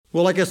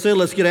Well, like I said,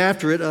 let's get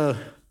after it. A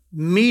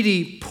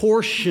meaty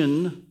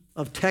portion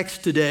of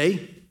text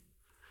today.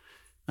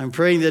 I'm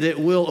praying that it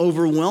will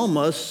overwhelm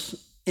us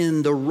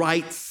in the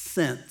right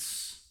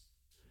sense.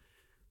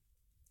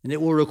 And it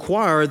will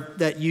require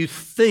that you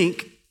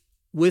think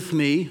with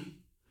me.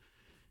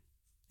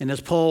 And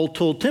as Paul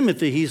told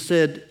Timothy, he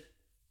said,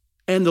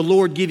 and the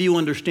Lord give you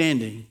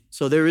understanding.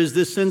 So there is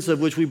this sense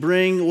of which we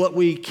bring what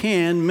we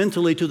can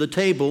mentally to the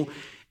table,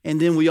 and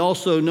then we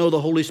also know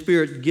the Holy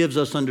Spirit gives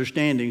us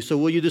understanding. So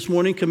will you this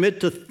morning commit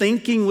to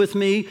thinking with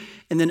me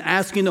and then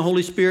asking the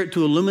Holy Spirit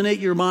to illuminate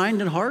your mind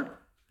and heart?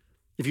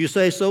 If you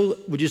say so,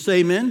 would you say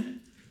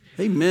amen?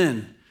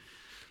 Amen.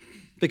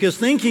 Because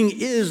thinking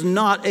is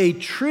not a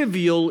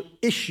trivial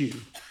issue.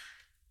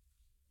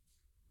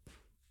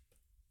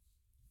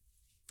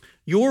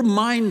 Your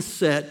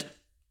mindset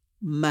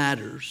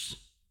matters.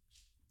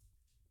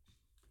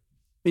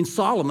 I mean,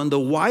 Solomon, the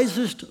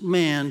wisest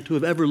man to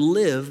have ever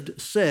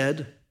lived,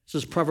 said,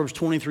 this is Proverbs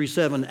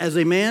 23:7, as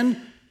a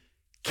man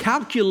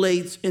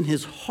calculates in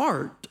his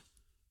heart,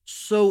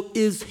 so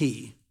is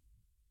he.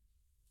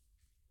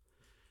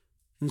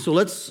 And so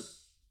let's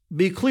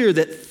be clear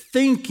that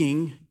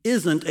thinking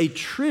isn't a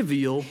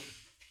trivial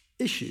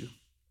issue.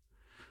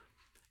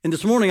 And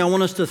this morning, I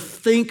want us to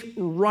think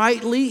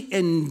rightly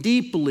and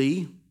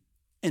deeply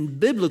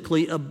and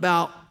biblically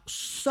about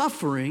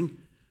suffering.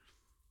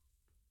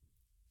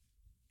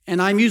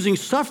 And I'm using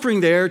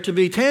suffering there to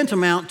be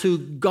tantamount to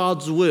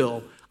God's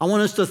will. I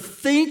want us to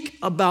think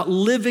about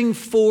living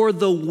for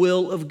the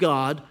will of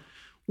God,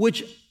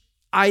 which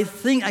I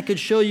think I could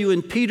show you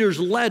in Peter's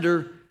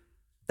letter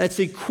that's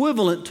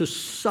equivalent to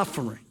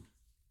suffering.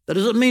 That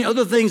doesn't mean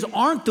other things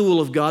aren't the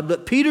will of God,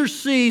 but Peter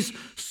sees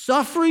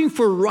suffering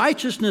for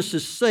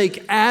righteousness'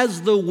 sake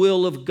as the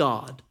will of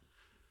God.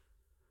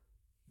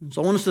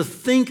 So I want us to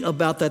think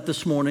about that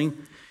this morning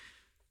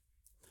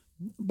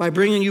by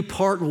bringing you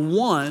part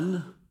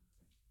one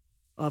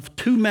of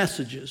two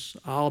messages.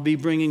 I'll be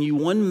bringing you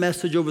one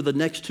message over the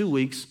next 2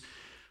 weeks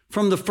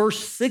from the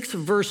first 6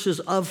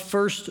 verses of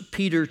 1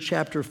 Peter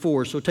chapter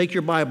 4. So take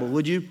your Bible,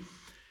 would you?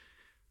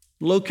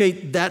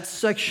 Locate that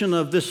section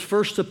of this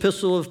first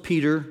epistle of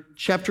Peter,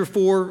 chapter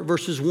 4,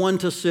 verses 1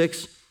 to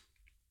 6.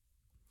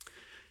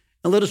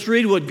 And let us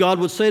read what God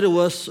would say to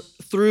us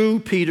through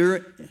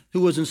Peter,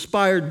 who was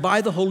inspired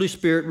by the Holy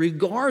Spirit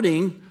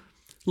regarding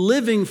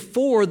living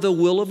for the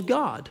will of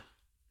God.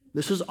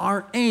 This is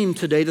our aim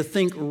today, to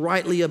think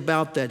rightly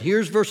about that.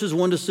 Here's verses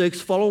 1 to 6.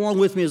 Follow along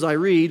with me as I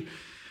read.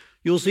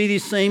 You'll see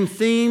these same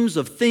themes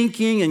of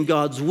thinking and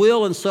God's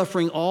will and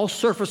suffering all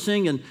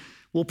surfacing, and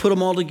we'll put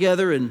them all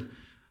together and,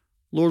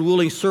 Lord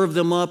willing, serve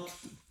them up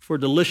for a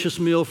delicious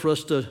meal for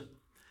us to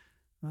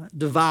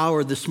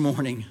devour this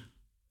morning.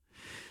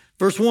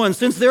 Verse 1,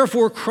 since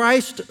therefore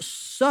Christ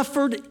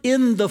suffered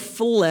in the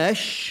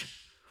flesh,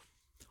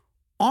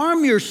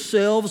 arm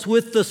yourselves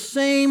with the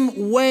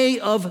same way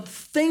of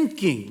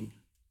thinking.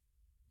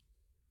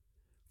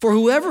 For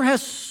whoever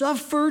has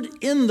suffered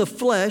in the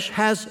flesh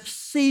has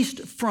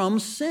ceased from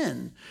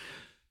sin,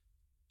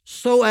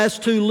 so as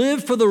to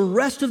live for the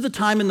rest of the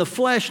time in the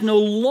flesh, no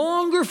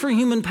longer for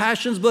human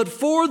passions, but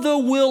for the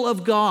will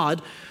of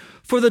God.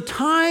 For the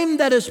time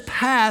that is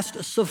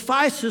past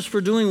suffices for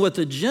doing what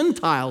the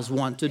Gentiles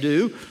want to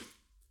do,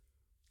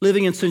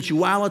 living in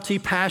sensuality,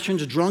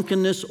 passions,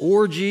 drunkenness,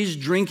 orgies,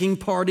 drinking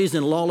parties,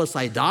 and lawless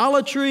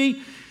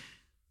idolatry.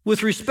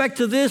 With respect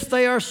to this,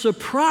 they are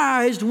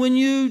surprised when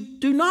you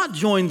do not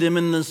join them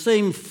in the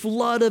same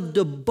flood of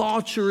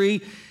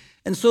debauchery,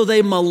 and so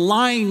they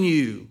malign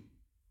you.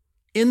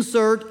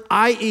 Insert,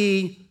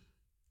 i.e.,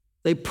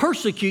 they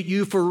persecute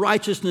you for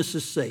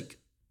righteousness' sake.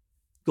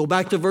 Go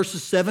back to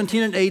verses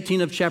 17 and 18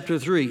 of chapter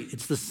 3.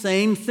 It's the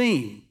same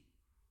theme.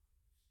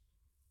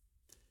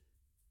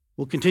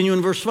 We'll continue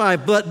in verse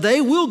 5. But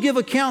they will give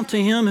account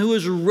to him who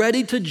is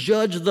ready to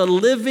judge the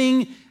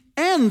living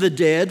and the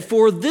dead,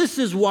 for this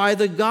is why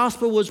the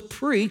gospel was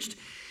preached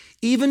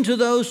even to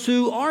those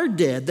who are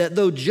dead, that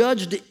though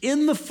judged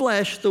in the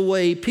flesh the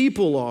way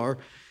people are,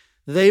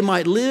 they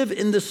might live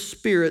in the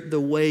spirit the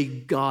way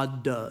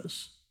God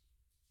does.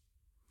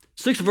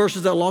 6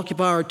 verses that will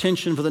occupy our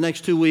attention for the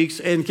next 2 weeks.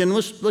 And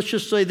let's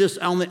just say this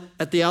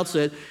at the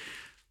outset.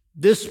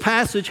 This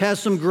passage has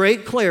some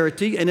great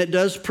clarity, and it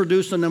does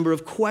produce a number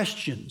of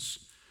questions,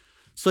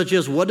 such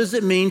as what does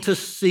it mean to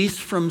cease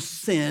from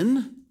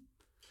sin?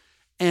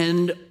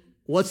 And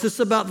what's this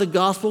about the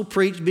gospel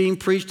being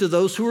preached to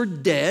those who are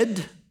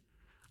dead?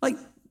 Like,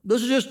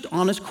 those are just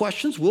honest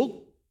questions.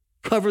 We'll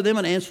cover them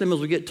and answer them as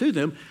we get to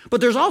them. But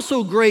there's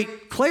also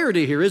great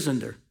clarity here, isn't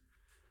there?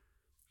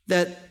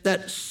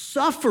 That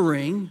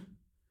suffering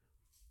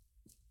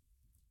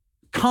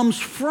comes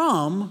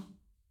from,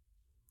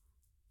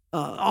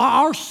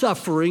 our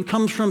suffering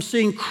comes from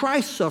seeing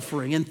Christ's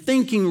suffering and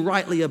thinking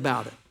rightly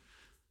about it.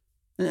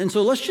 And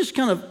so let's just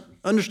kind of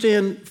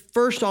understand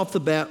first off the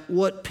bat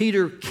what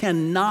Peter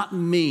cannot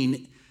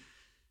mean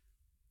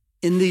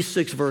in these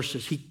 6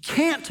 verses. He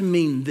can't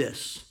mean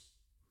this.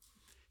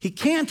 He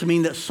can't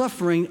mean that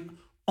suffering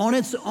on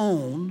its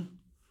own,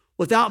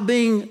 without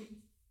being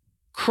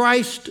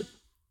Christ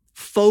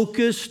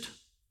focused,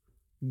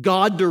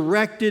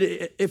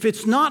 God-directed, if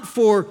it's not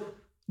for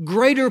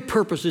greater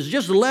purposes,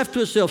 just left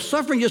to itself,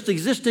 suffering just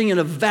existing in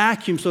a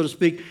vacuum, so to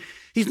speak,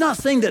 he's not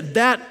saying that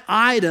that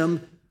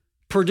item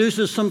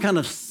produces some kind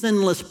of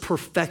sinless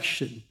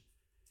perfection.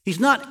 He's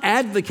not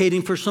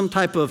advocating for some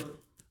type of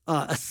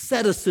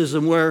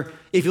asceticism where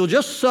if you'll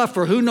just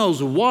suffer, who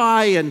knows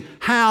why and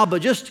how,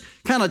 but just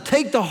kind of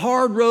take the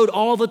hard road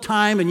all the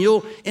time and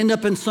you'll end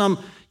up in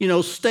some,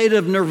 state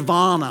of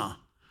nirvana,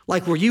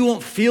 like where you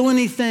won't feel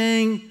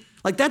anything.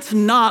 Like that's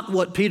not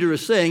what Peter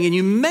is saying. And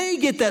you may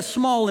get that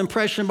small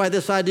impression by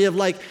this idea of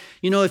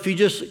if you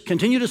just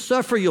continue to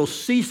suffer, you'll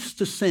cease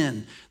to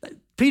sin.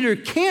 Peter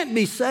can't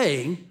be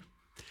saying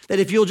that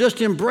if you'll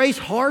just embrace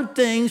hard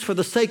things for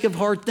the sake of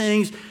hard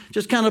things,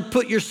 just kind of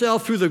put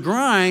yourself through the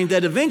grind,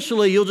 that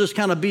eventually you'll just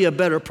kind of be a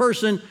better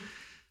person.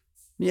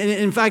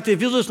 In fact,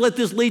 if you'll just let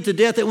this lead to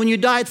death, that when you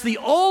die, it's the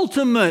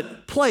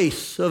ultimate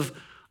place of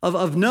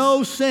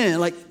no sin.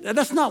 Like,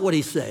 that's not what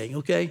he's saying,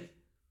 okay?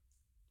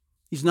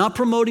 He's not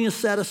promoting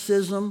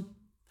asceticism.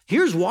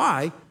 Here's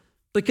why.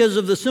 Because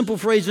of the simple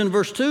phrase in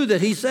verse 2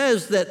 that he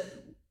says that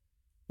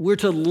we're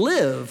to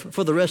live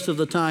for the rest of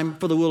the time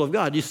for the will of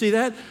God. You see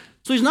that?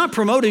 So he's not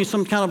promoting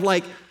some kind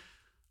of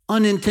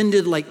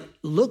unintended,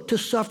 look to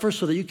suffer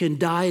so that you can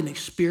die and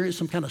experience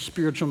some kind of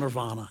spiritual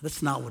nirvana.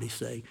 That's not what he's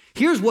saying.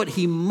 Here's what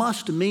he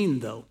must mean,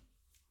 though.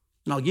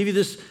 And I'll give you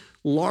this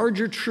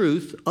larger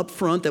truth up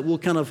front that we'll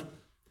kind of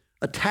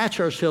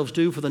attach ourselves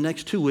to for the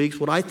next 2 weeks,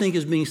 what I think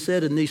is being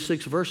said in these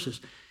 6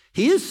 verses.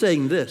 He is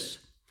saying this,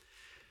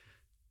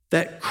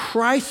 that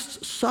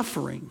Christ's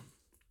suffering,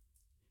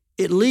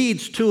 it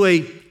leads to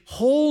a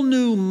whole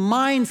new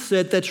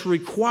mindset that's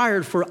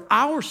required for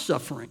our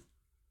suffering.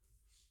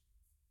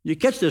 You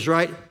catch this,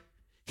 right?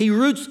 He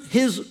roots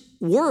his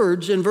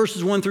words in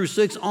verses 1 through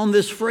 6 on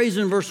this phrase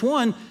in verse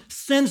 1,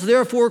 since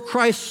therefore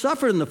Christ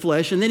suffered in the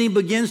flesh, and then he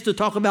begins to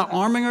talk about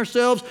arming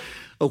ourselves,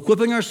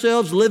 equipping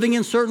ourselves, living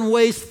in certain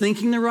ways,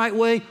 thinking the right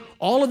way.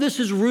 All of this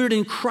is rooted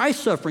in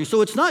Christ's suffering.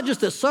 So it's not just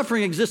that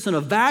suffering exists in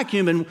a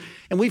vacuum and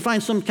we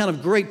find some kind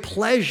of great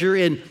pleasure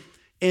in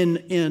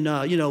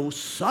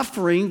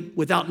suffering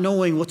without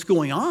knowing what's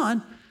going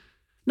on.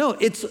 No,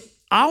 it's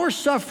our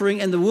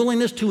suffering and the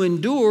willingness to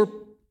endure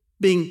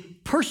being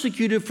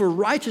persecuted for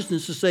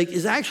righteousness' sake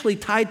is actually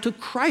tied to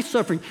Christ's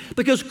suffering,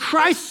 because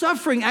Christ's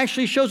suffering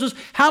actually shows us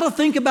how to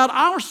think about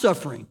our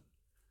suffering.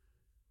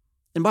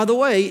 And by the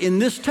way, in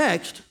this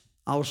text,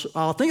 I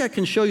think I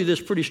can show you this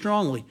pretty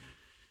strongly.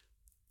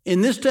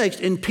 In this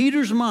text, in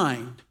Peter's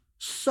mind,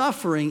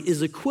 suffering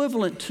is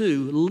equivalent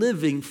to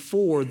living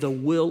for the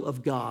will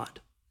of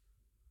God.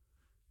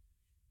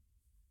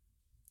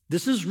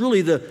 This is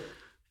really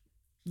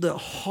the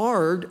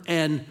hard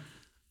and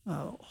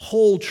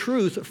whole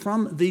truth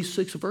from these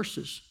 6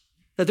 verses.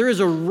 That there is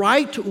a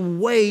right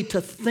way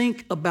to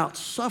think about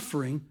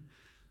suffering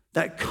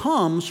that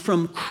comes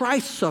from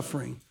Christ's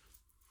suffering.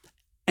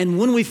 And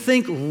when we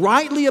think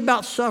rightly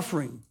about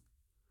suffering,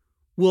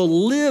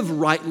 we'll live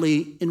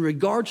rightly in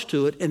regards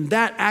to it, and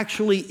that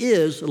actually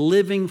is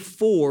living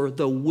for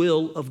the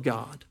will of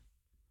God.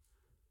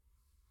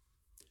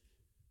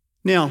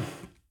 Now,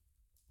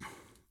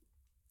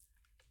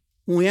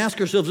 when we ask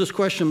ourselves this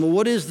question, well,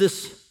 what is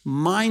this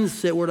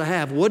mindset we're to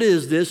have? What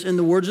is this, in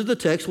the words of the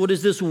text, what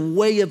is this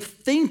way of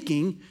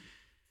thinking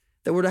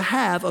that we're to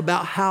have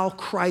about how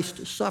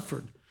Christ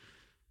suffered?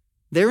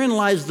 Therein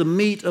lies the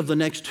meat of the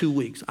next 2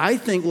 weeks. I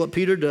think what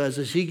Peter does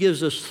is he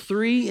gives us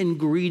 3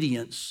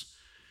 ingredients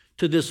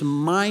to this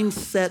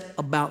mindset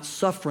about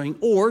suffering,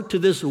 or to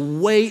this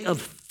way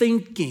of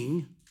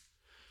thinking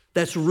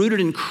that's rooted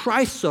in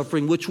Christ's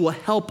suffering, which will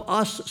help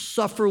us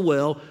suffer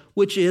well,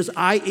 which is,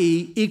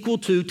 i.e., equal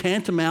to,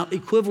 tantamount,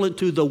 equivalent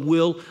to the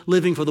will,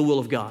 living for the will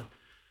of God.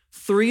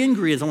 3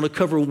 ingredients. I want to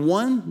cover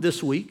 1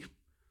 this week.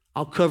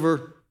 I'll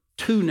cover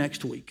 2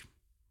 next week.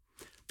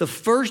 The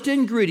first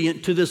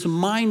ingredient to this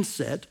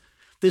mindset,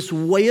 this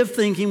way of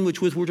thinking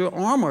which we're to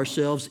arm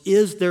ourselves,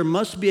 is there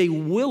must be a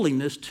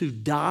willingness to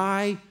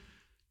die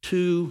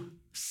to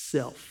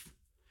self.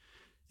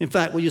 In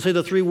fact, will you say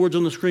the 3 words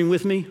on the screen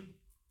with me?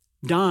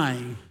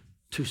 Dying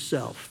to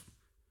self.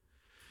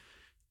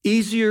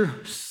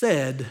 Easier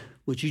said,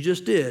 which you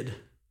just did,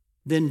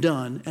 than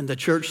done. And the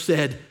church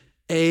said,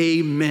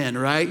 amen,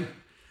 right?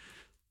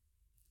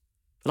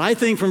 But I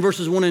think from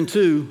verses 1 and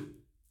 2,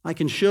 I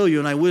can show you,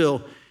 and I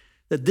will,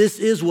 that this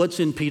is what's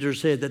in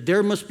Peter's head, that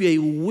there must be a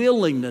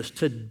willingness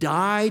to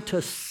die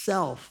to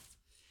self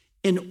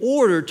in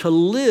order to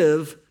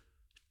live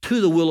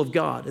to the will of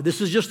God.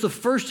 This is just the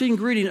first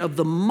ingredient of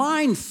the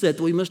mindset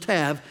that we must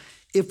have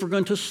if we're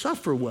going to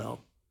suffer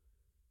well.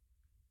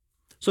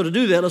 So to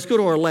do that, let's go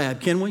to our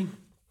lab, can we?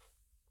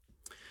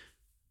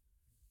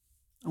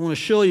 I want to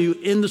show you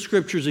in the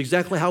scriptures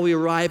exactly how we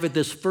arrive at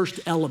this first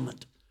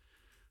element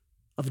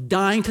of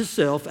dying to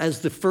self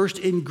as the first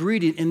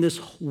ingredient in this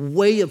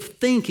way of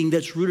thinking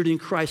that's rooted in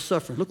Christ's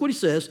suffering. Look what he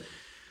says.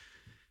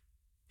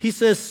 He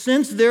says,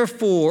 since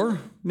therefore,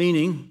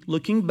 meaning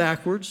looking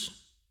backwards,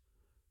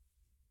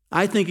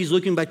 I think he's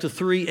looking back to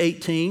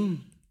 3:18.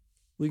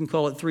 We can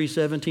call it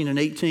 3:17 and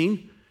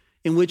 18.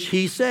 in which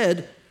he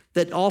said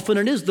that often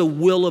it is the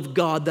will of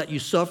God that you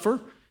suffer.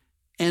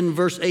 And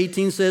verse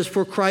 18 says,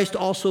 for Christ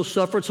also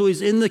suffered. So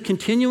he's in the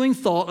continuing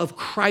thought of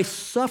Christ's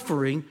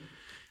suffering.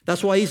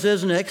 That's why he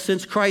says next,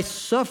 since Christ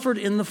suffered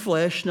in the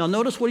flesh. Now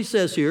notice what he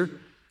says here.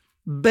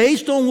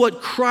 Based on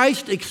what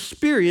Christ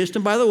experienced,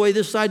 and by the way,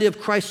 this idea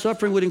of Christ's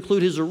suffering would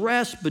include his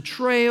arrest,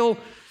 betrayal,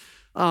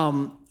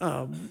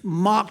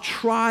 mock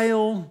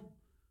trial,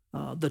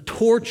 the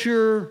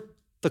torture,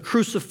 the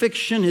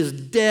crucifixion, his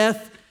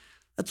death.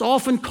 That's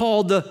often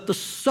called the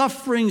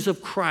sufferings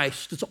of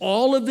Christ. It's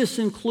all of this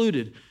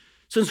included.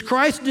 Since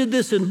Christ did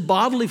this in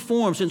bodily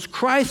form, since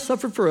Christ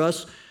suffered for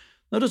us,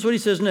 notice what he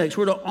says next.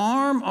 We're to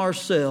arm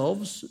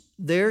ourselves.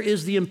 There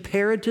is the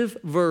imperative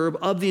verb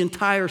of the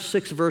entire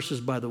 6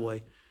 verses, by the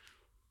way.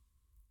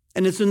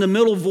 And it's in the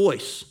middle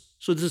voice.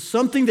 So this is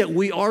something that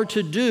we are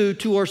to do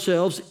to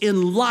ourselves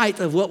in light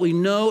of what we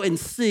know and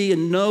see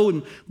and know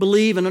and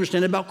believe and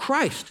understand about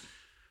Christ.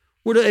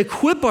 We're to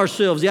equip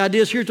ourselves. The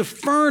idea is here to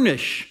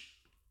furnish,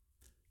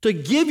 to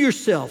give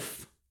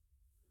yourself.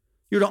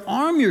 You're to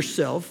arm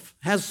yourself.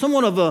 Has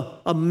somewhat of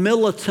a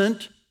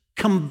militant,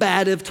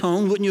 combative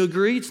tone, wouldn't you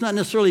agree? It's not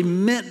necessarily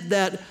meant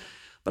that,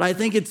 but I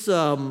think it's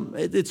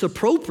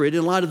appropriate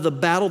in light of the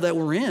battle that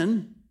we're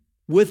in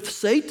with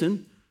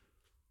Satan.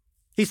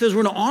 He says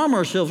we're to arm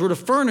ourselves, we're to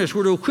furnish,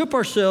 we're to equip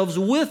ourselves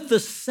with the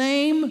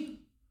same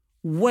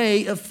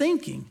way of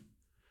thinking.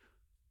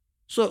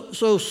 So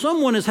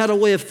someone has had a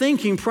way of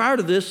thinking prior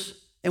to this,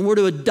 and we're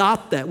to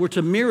adopt that. We're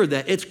to mirror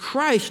that. It's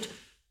Christ's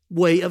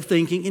way of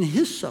thinking in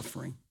his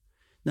suffering.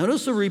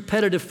 Notice the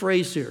repetitive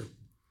phrase here.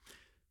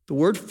 The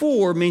word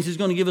for means he's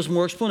going to give us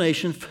more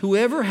explanation.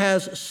 Whoever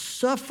has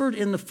suffered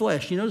in the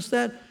flesh. You notice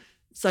that?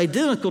 It's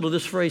identical to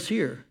this phrase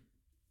here.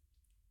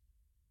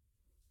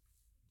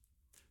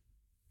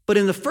 But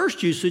in the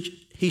first usage,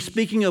 he's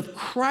speaking of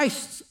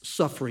Christ's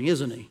suffering,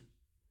 isn't he?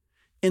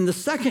 In the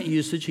second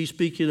usage, he's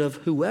speaking of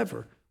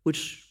whoever,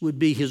 which would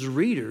be his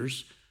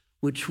readers,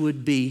 which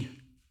would be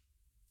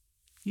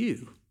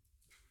you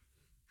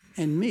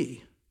and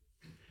me.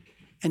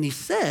 And he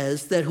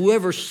says that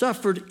whoever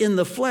suffered in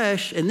the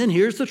flesh, and then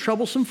here's the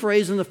troublesome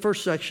phrase in the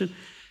first section,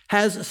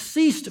 has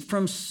ceased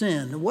from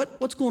sin.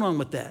 What's going on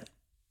with that?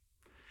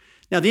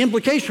 Now, the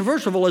implication,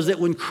 first of all, is that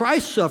when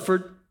Christ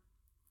suffered,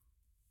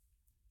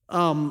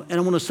 and I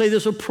want to say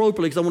this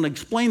appropriately because I want to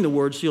explain the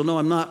word so you'll know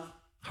I'm not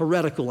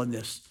heretical in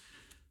this.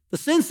 The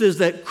sense is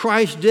that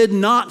Christ did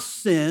not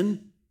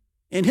sin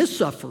in his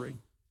suffering.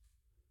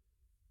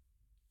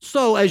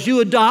 So as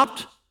you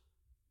adopt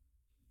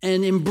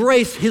and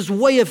embrace his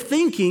way of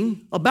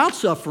thinking about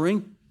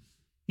suffering,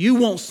 you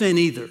won't sin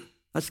either.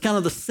 That's kind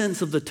of the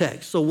sense of the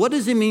text. So what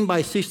does he mean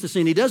by cease to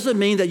sin? He doesn't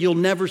mean that you'll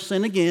never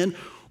sin again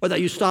or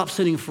that you stop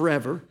sinning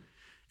forever.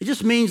 It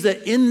just means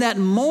that in that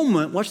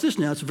moment, watch this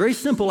now, it's very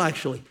simple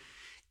actually.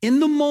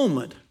 In the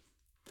moment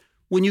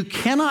when you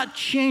cannot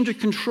change or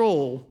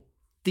control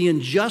the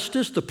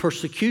injustice, the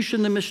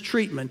persecution, the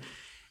mistreatment,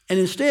 and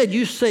instead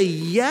you say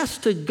yes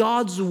to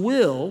God's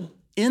will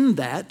in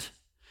that,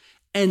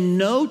 and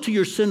no to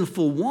your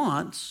sinful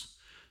wants.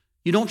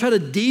 You don't try to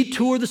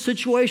detour the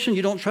situation.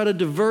 You don't try to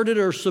divert it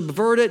or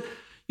subvert it.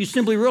 You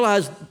simply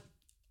realize,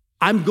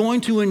 I'm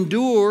going to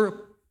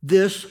endure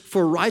this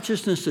for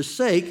righteousness'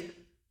 sake.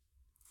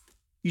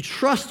 You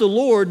trust the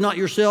Lord, not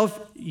yourself.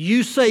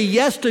 You say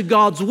yes to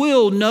God's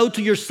will, no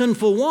to your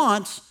sinful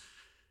wants.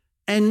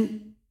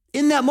 And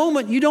in that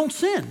moment, you don't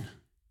sin.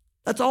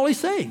 That's all he's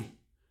saying.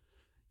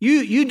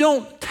 You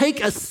don't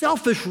take a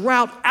selfish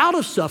route out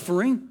of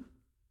suffering.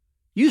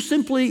 You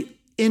simply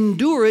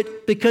endure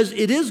it because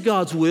it is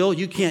God's will.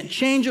 You can't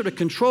change it or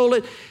control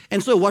it.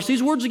 And so watch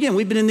these words again.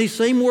 We've been in these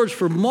same words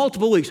for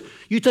multiple weeks.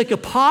 You take a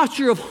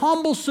posture of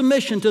humble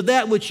submission to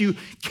that which you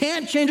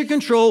can't change or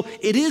control.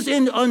 It is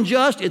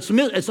unjust.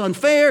 It's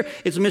unfair.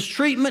 It's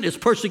mistreatment. It's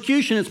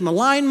persecution. It's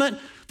malignment.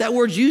 That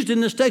word's used in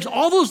this text.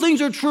 All those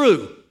things are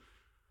true.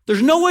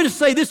 There's no way to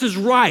say this is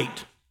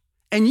right.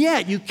 And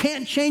yet you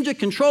can't change it,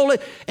 control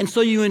it, and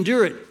so you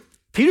endure it.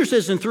 Peter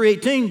says in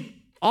 3:18,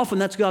 often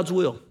that's God's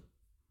will.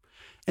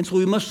 And so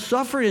we must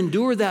suffer and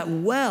endure that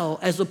well,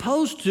 as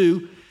opposed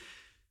to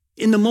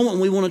in the moment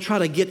when we want to try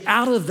to get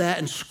out of that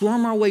and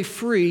squirm our way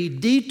free,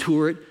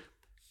 detour it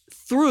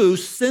through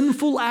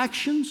sinful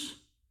actions.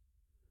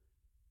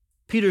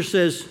 Peter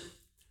says,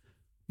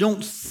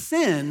 don't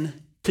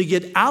sin to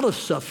get out of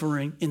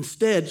suffering.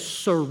 Instead,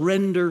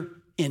 surrender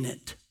in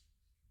it.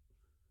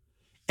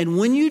 And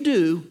when you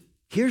do,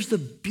 here's the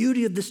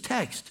beauty of this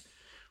text.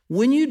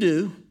 When you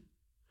do,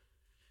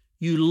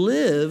 you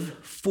live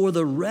for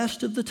the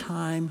rest of the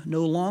time,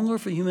 no longer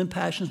for human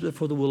passions, but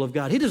for the will of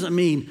God. He doesn't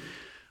mean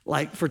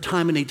like for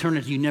time and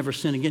eternity, you never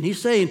sin again.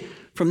 He's saying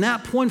from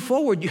that point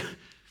forward,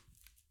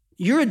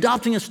 you're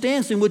adopting a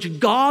stance in which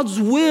God's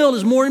will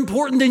is more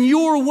important than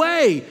your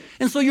way.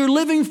 And so you're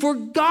living for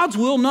God's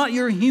will, not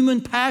your human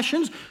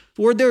passions,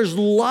 where there's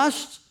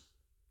lust,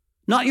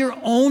 not your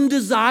own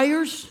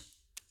desires.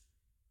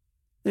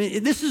 I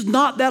mean, this is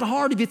not that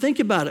hard if you think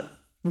about it.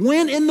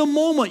 When in the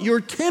moment you're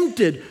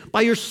tempted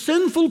by your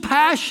sinful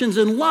passions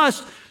and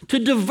lust to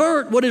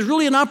divert what is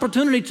really an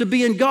opportunity to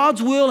be in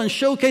God's will and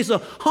showcase a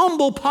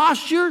humble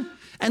posture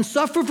and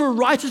suffer for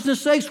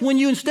righteousness' sakes, when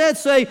you instead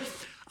say,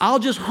 I'll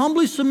just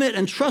humbly submit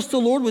and trust the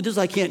Lord with this,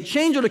 I can't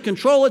change it or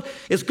control it,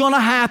 it's going to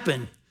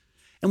happen.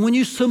 And when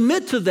you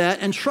submit to that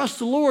and trust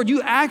the Lord,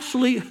 you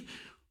actually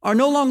are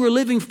no longer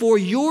living for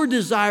your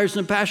desires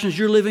and passions,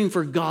 you're living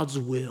for God's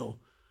will.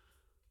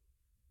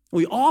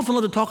 We often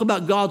love to talk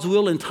about God's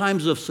will in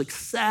times of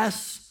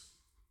success,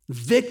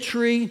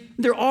 victory.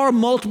 There are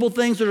multiple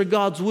things that are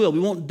God's will. We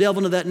won't delve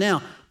into that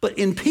now. But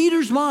in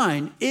Peter's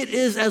mind, it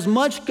is as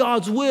much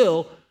God's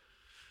will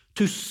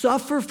to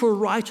suffer for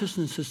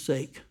righteousness'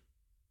 sake.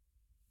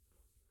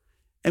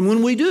 And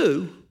when we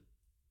do,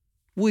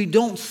 we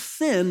don't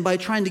sin by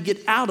trying to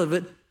get out of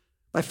it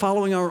by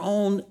following our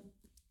own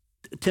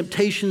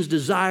temptations,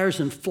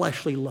 desires, and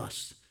fleshly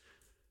lusts.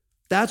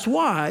 That's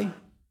why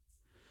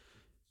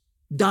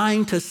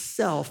dying to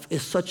self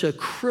is such a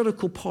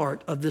critical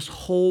part of this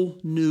whole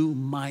new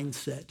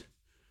mindset.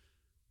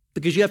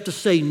 Because you have to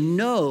say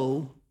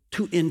no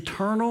to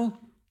internal,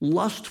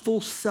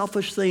 lustful,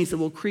 selfish things that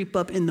will creep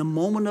up in the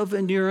moment of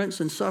endurance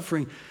and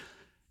suffering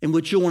in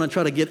which you'll want to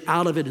try to get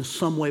out of it in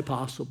some way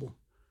possible.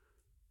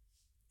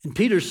 And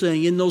Peter's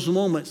saying in those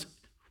moments,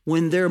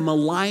 when they're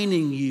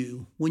maligning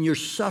you, when you're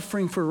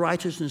suffering for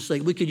righteousness'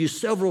 sake, we could use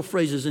several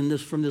phrases in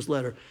this from this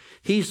letter.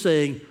 He's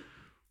saying,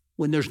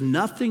 when there's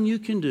nothing you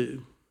can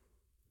do,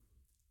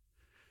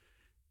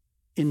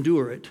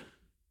 endure it.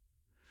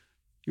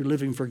 You're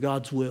living for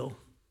God's will.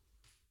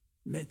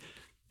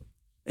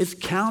 It's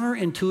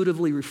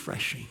counterintuitively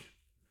refreshing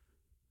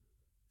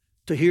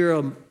to hear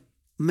a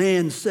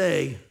man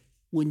say,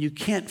 when you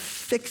can't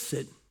fix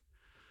it,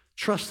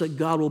 trust that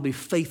God will be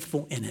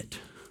faithful in it.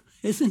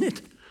 Isn't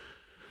it?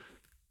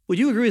 Would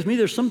you agree with me?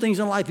 There's some things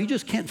in life you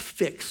just can't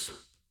fix.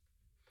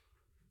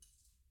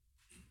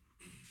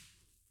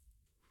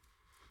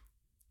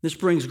 This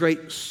brings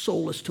great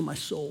solace to my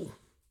soul,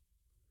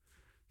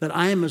 that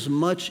I am as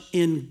much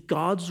in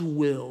God's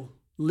will,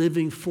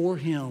 living for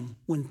Him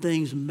when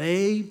things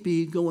may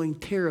be going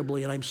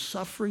terribly and I'm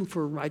suffering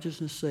for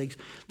righteousness' sakes,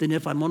 than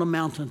if I'm on a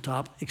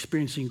mountaintop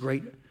experiencing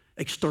great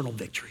external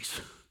victories.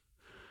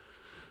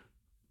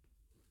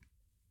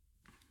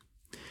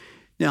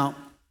 Now,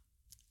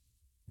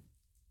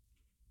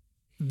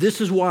 this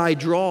is why I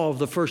draw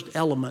the first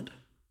element.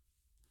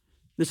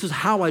 This is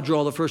how I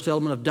draw the first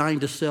element of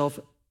dying to self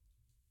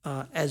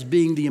as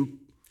being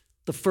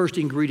the first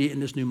ingredient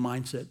in this new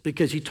mindset,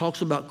 because he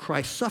talks about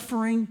Christ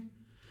suffering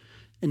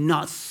and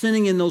not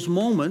sinning in those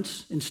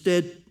moments,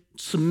 instead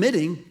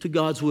submitting to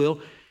God's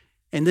will,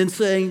 and then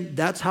saying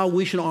that's how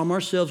we should arm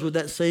ourselves with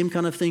that same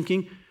kind of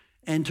thinking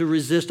and to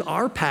resist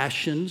our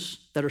passions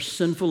that are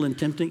sinful and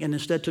tempting, and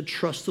instead to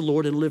trust the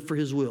Lord and live for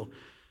His will.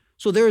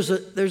 So there's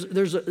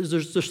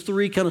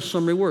three kind of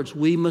summary words.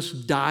 We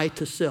must die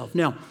to self.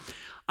 Now,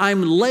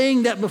 I'm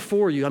laying that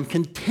before you. I'm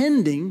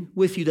contending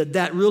with you that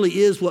that really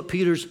is what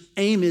Peter's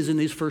aim is in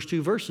these first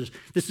two verses.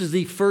 This is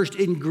the first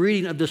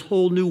ingredient of this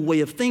whole new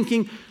way of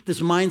thinking, this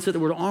mindset that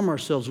we're to arm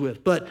ourselves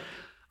with. But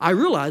I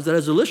realize that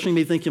as a listener, you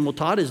may be thinking, well,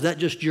 Todd, is that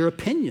just your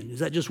opinion? Is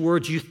that just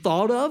words you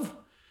thought of?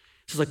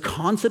 Is this a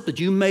concept that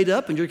you made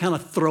up and you're kind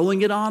of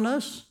throwing it on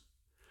us?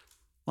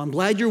 Well, I'm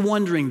glad you're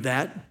wondering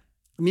that.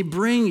 Let me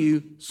bring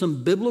you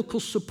some biblical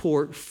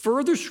support,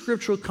 further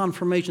scriptural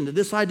confirmation that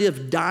this idea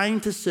of dying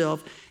to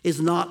self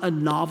is not a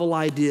novel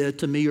idea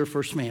to me or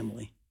First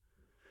Family.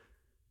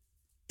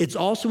 It's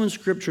also in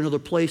Scripture in other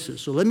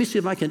places. So let me see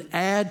if I can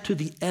add to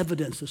the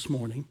evidence this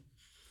morning.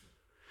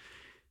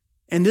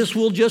 And this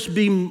will just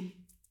be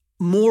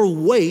more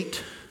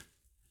weight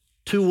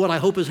to what I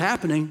hope is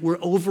happening.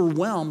 We're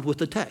overwhelmed with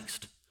the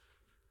text.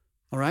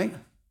 All right?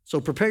 So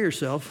prepare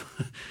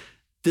yourself.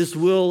 This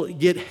will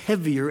get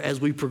heavier as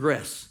we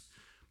progress,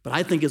 but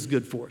I think it's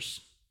good for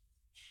us.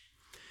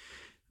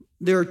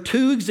 There are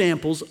two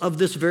examples of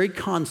this very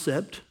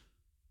concept,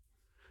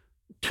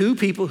 two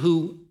people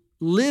who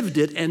lived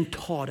it and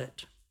taught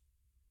it.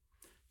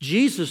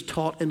 Jesus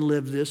taught and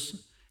lived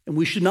this, and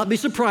we should not be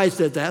surprised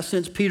at that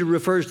since Peter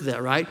refers to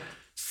that, right?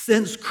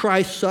 Since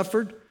Christ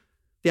suffered,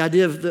 the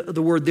idea of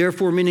the word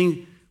therefore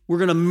meaning we're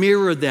going to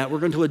mirror that. We're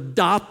going to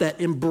adopt that,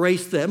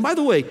 embrace that. And by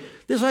the way,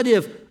 this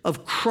idea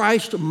of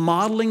Christ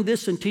modeling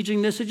this and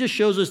teaching this, it just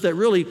shows us that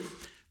really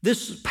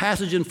this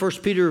passage in 1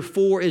 Peter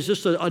 4 is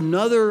just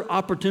another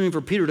opportunity for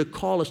Peter to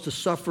call us to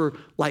suffer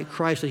like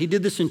Christ. He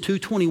did this in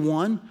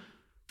 2:21,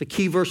 the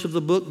key verse of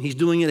the book. He's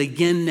doing it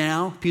again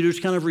now.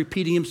 Peter's kind of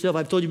repeating himself.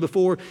 I've told you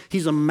before,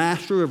 he's a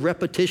master of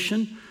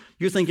repetition.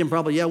 You're thinking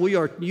probably, yeah,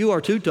 you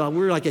are too, Todd.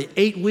 We're like at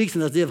 8 weeks in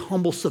the idea of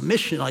humble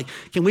submission. Like,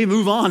 can we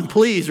move on,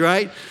 please,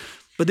 right?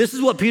 But this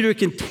is what Peter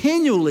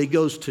continually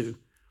goes to.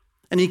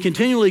 And he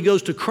continually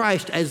goes to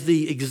Christ as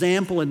the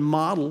example and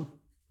model.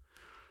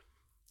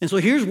 And so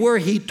here's where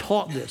he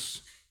taught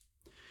this.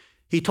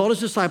 He taught his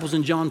disciples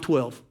in John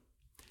 12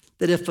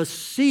 that if a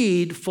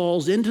seed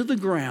falls into the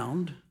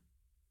ground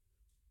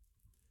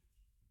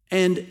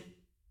and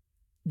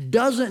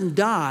doesn't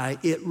die,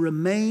 it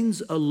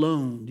remains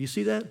alone. Do you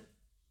see that?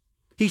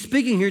 He's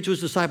speaking here to his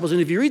disciples, and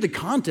if you read the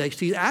context,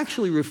 he's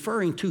actually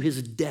referring to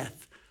his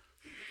death.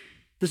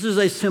 This is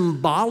a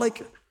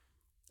symbolic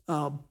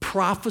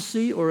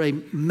prophecy or a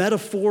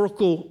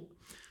metaphorical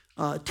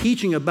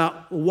teaching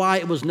about why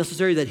it was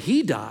necessary that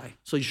he die.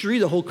 So you should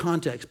read the whole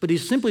context. But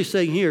he's simply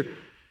saying here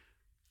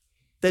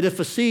that if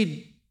a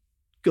seed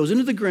goes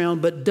into the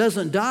ground but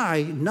doesn't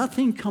die,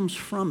 nothing comes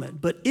from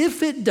it. But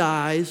if it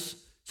dies,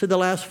 say the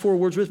last 4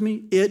 words with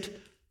me,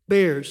 it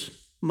bears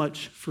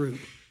much fruit.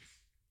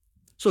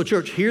 So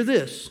church, hear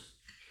this.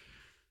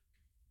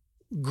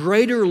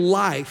 Greater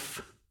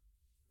life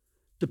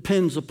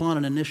depends upon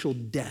an initial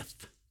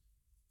death.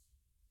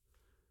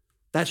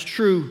 That's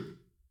true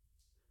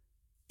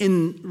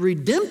in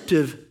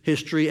redemptive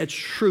history. It's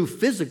true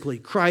physically.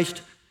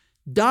 Christ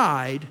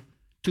died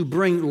to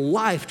bring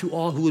life to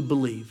all who would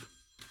believe.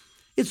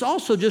 It's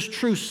also just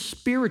true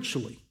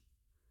spiritually.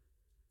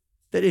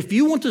 That if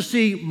you want to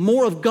see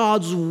more of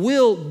God's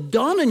will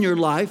done in your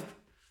life,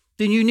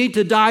 then you need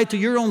to die to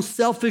your own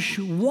selfish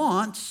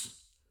wants.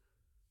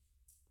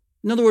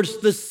 In other words,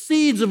 the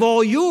seeds of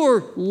all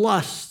your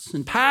lusts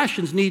and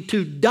passions need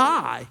to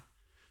die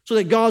so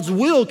that God's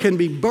will can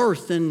be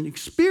birthed and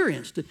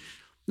experienced.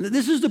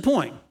 This is the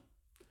point.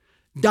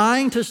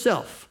 Dying to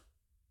self.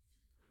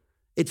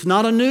 It's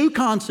not a new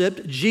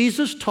concept.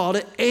 Jesus taught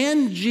it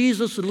and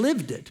Jesus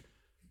lived it.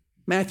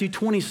 Matthew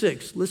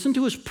 26. Listen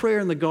to his prayer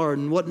in the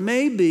garden. What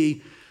may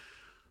be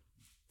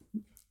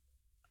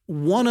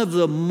one of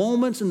the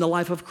moments in the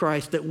life of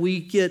Christ that we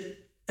get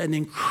an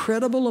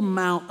incredible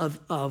amount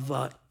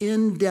of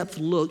in-depth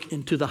look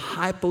into the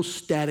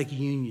hypostatic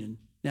union.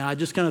 Now, I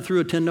just kind of threw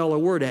a $10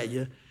 word at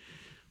you,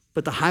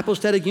 but the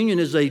hypostatic union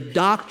is a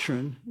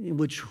doctrine in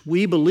which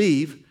we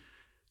believe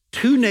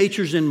 2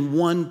 natures in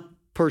one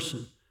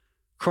person.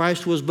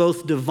 Christ was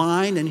both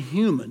divine and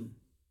human.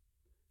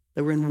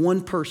 They were in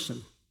one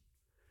person.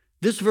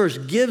 This verse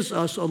gives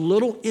us a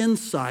little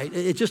insight.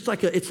 It's just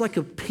like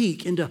a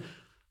peek into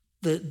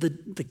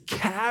the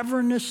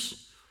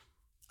cavernous.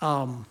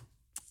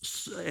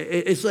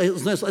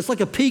 It's like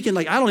a peek in,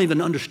 like, I don't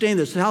even understand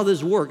this, how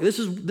this works. This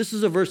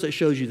is a verse that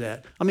shows you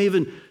that. I'm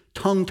even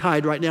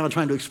tongue-tied right now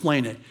trying to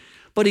explain it.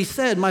 But he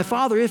said, "My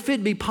Father, if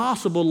it be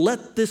possible,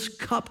 let this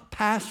cup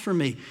pass from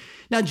me."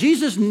 Now,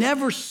 Jesus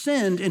never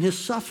sinned in his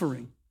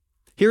suffering.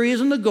 Here he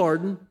is in the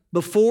garden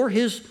before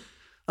his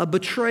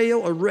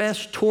betrayal,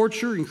 arrest,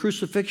 torture, and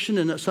crucifixion,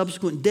 and a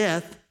subsequent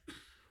death.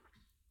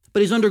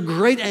 But he's under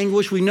great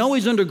anguish. We know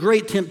he's under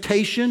great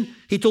temptation.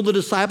 He told the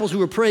disciples who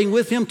were praying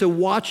with him to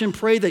watch and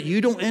pray that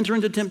you don't enter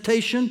into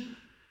temptation.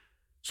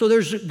 So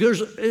there's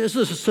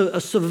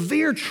a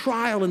severe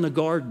trial in the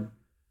garden.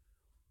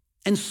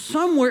 And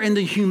somewhere in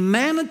the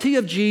humanity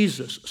of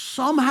Jesus,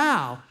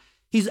 somehow,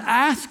 he's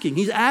asking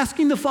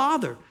the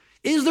Father,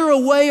 is there a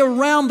way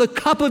around the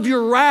cup of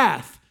your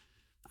wrath?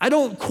 I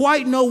don't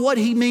quite know what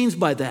he means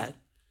by that.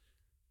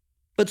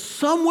 But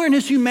somewhere in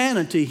his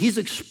humanity, he's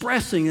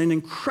expressing an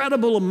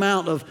incredible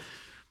amount of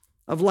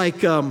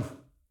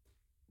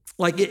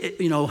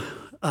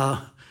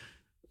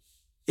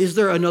is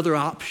there another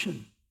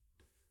option?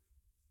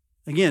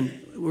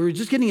 Again, we're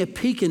just getting a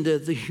peek into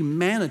the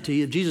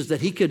humanity of Jesus,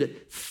 that he could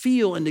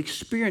feel and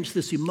experience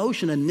this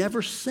emotion and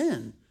never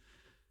sin.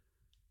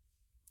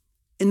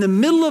 In the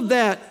middle of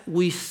that,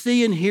 we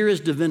see and hear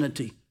his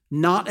divinity.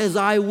 Not as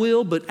I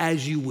will, but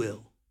as you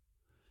will.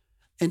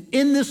 And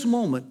in this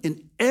moment,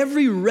 in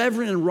every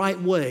reverent and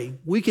right way,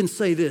 we can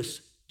say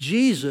this: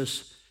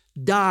 Jesus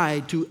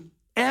died to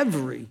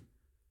every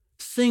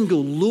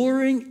single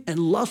luring and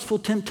lustful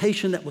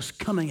temptation that was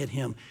coming at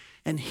him.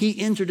 And he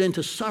entered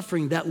into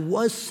suffering that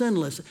was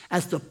sinless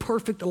as the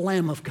perfect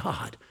Lamb of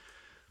God.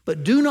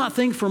 But do not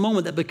think for a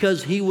moment that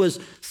because he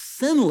was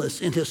sinless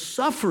in his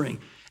suffering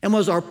and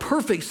was our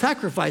perfect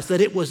sacrifice,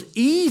 that it was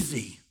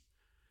easy.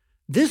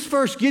 This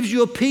verse gives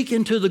you a peek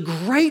into the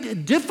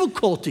great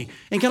difficulty,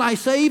 and can I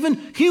say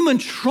even human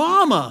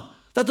trauma,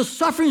 that the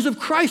sufferings of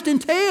Christ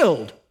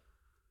entailed.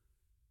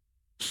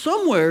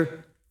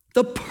 Somewhere,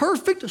 the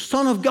perfect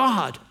Son of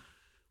God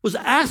was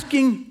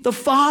asking the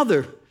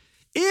Father,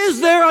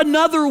 is there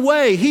another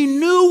way? He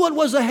knew what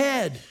was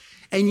ahead,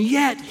 and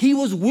yet he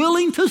was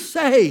willing to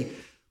say,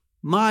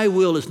 my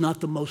will is not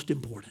the most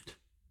important.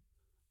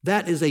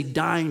 That is a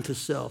dying to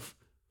self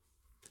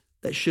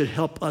that should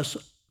help us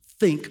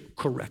think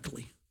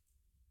correctly.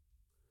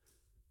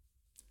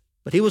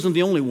 But he wasn't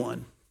the only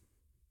one.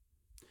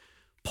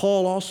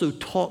 Paul also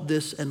taught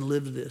this and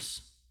lived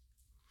this.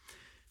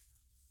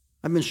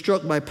 I've been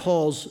struck by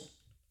Paul's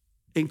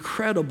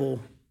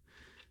incredible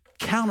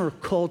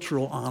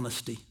countercultural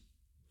honesty.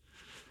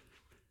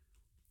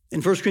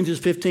 In 1 Corinthians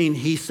 15,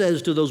 he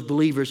says to those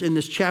believers in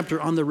this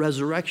chapter on the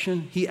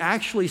resurrection, he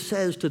actually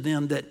says to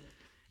them that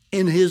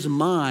in his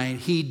mind,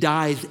 he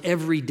dies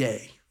every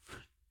day.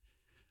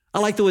 I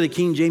like the way the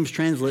King James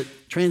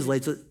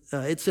translates it.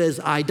 It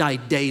says, I die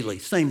daily.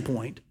 Same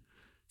point.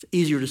 It's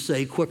easier to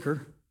say,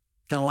 quicker,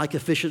 kind of like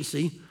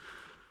efficiency.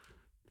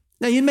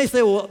 Now, you may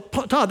say, well,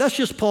 Todd, that's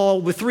just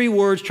Paul with 3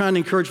 words trying to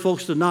encourage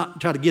folks to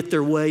not try to get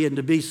their way and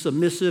to be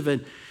submissive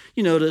and,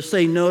 to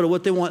say no to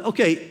what they want.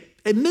 Okay,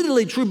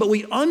 admittedly true, but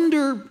we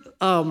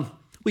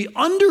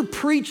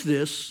under-preach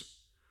this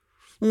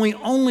when we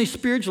only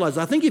spiritualize.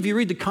 I think if you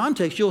read the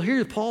context, you'll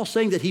hear Paul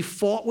saying that he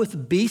fought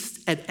with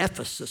beasts at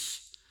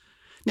Ephesus.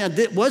 Now,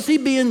 was he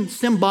being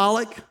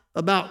symbolic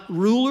about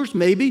rulers?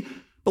 Maybe.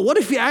 But what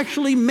if he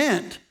actually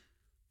meant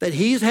that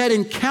he's had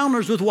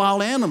encounters with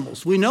wild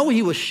animals? We know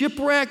he was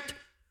shipwrecked.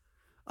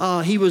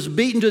 He was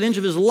beaten to the end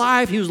of his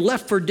life. He was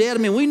left for dead. I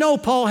mean, we know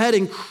Paul had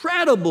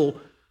incredible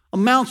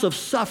amounts of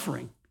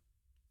suffering.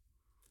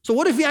 So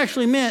what if he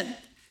actually meant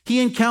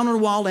he encountered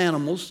wild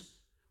animals?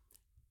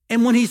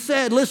 And when he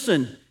said,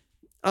 listen,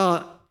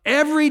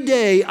 every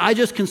day I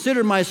just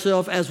consider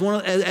myself as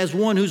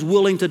one who's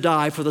willing to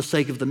die for the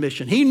sake of the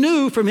mission. He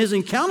knew from his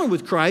encounter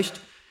with Christ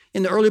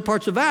in the early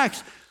parts of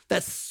Acts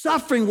that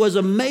suffering was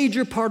a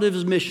major part of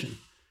his mission.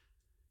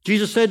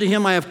 Jesus said to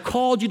him, I have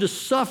called you to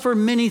suffer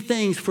many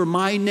things for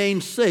my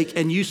name's sake.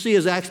 And you see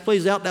as Acts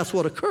plays out, that's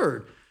what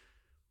occurred.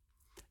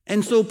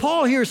 And so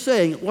Paul here is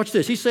saying, watch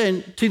this, he's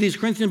saying to these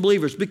Corinthian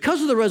believers,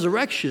 because of the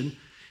resurrection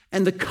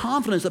and the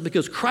confidence that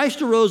because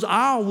Christ arose,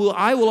 I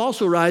will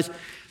also rise,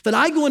 that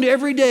I go into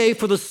every day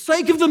for the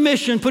sake of the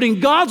mission, putting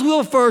God's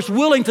will first,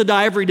 willing to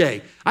die every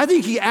day. I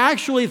think he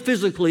actually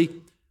physically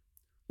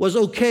was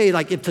okay.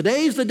 Like if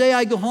today's the day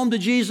I go home to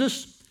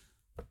Jesus,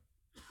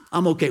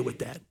 I'm okay with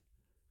that.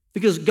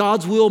 Because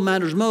God's will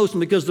matters most and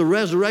because the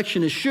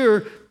resurrection is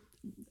sure,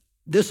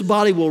 this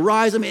body will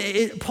rise. I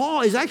mean,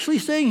 Paul is actually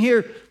saying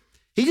here,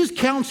 he just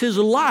counts his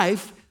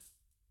life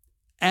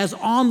as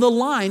on the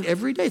line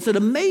every day. It's an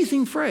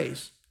amazing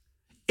phrase.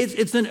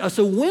 It's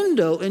a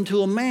window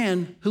into a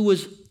man who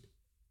was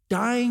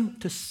dying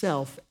to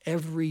self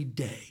every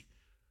day.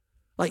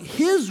 Like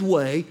his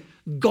way,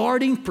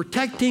 guarding,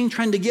 protecting,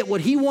 trying to get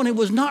what he wanted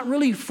was not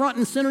really front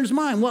and center in his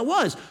mind. What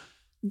was?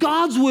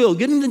 God's will,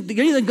 getting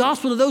the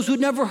gospel to those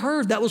who'd never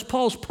heard. That was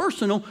Paul's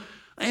personal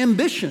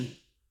ambition,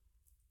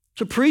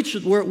 to preach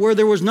where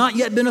there was not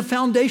yet been a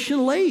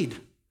foundation laid.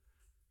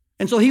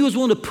 And so he was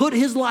willing to put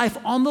his life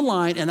on the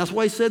line, and that's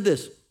why he said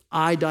this,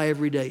 I die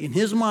every day. In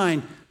his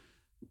mind,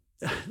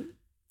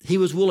 he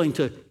was willing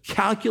to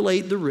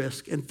calculate the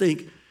risk and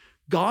think,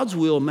 God's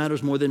will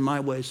matters more than my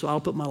way, so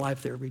I'll put my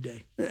life there every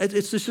day.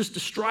 It's just a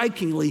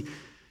strikingly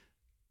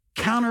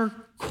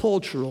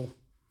countercultural,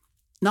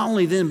 not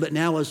only then, but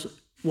now as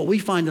what we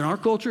find in our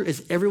culture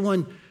is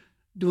everyone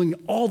doing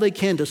all they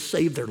can to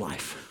save their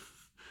life.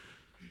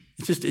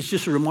 It's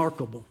just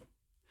remarkable.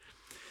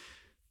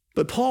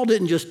 But Paul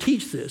didn't just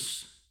teach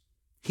this.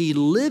 He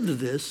lived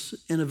this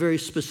in a very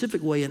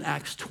specific way in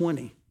Acts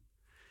 20.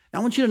 Now,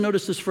 I want you to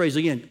notice this phrase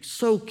again,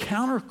 so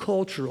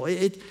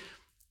countercultural.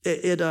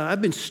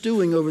 I've been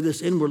stewing over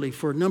this inwardly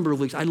for a number of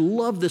weeks. I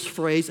love this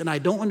phrase, and I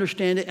don't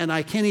understand it, and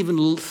I can't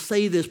even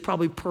say this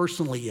probably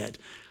personally yet.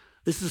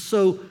 This is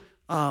so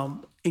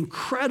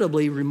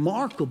incredibly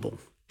remarkable.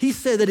 He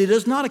said that he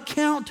does not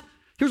account,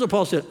 here's what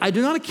Paul said, I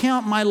do not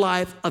account my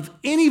life of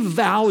any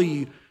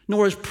value,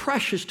 nor as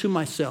precious to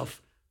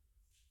myself.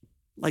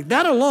 Like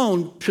that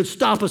alone should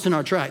stop us in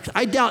our tracks.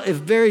 I doubt if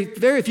very,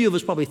 very few of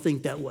us probably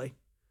think that way.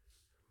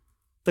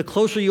 The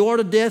closer you are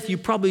to death, you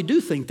probably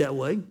do think that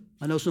way.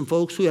 I know some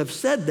folks who have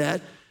said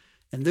that,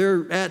 and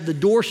they're at the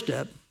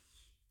doorstep.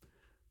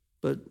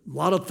 But a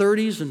lot of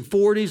 30s and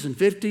 40s and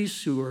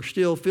 50s who are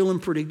still feeling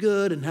pretty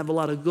good and have a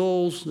lot of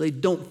goals, they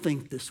don't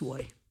think this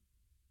way.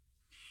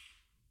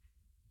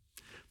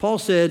 Paul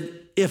said,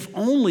 if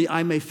only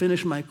I may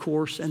finish my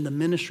course and the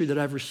ministry that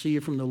I've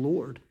received from the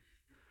Lord.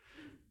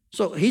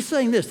 So he's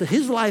saying this, that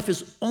his life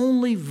is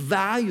only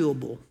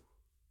valuable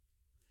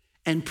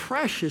and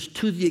precious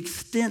to the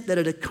extent that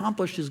it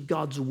accomplishes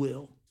God's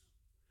will.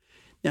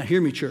 Now,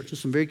 hear me, church,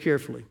 listen very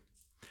carefully.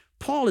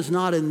 Paul is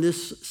not in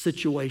this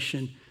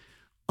situation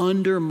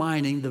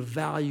undermining the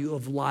value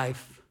of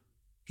life.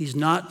 He's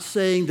not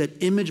saying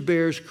that image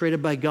bearers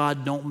created by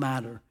God don't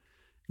matter.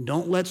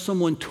 Don't let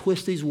someone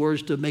twist these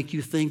words to make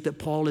you think that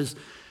Paul is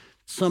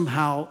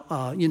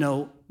somehow,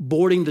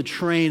 boarding the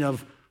train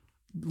of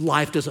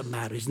life doesn't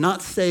matter. He's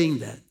not saying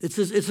that. This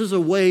is a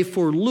way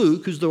for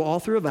Luke, who's the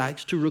author of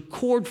Acts, to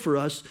record for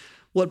us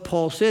what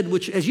Paul said,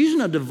 which is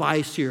using a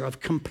device here of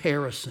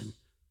comparison.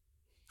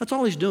 That's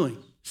all he's doing.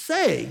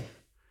 Saying,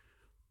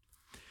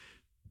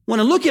 when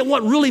I look at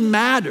what really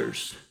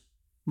matters,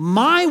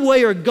 my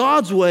way or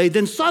God's way,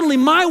 then suddenly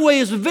my way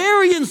is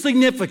very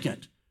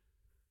insignificant.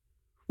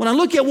 When I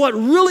look at what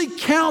really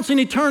counts in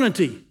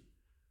eternity,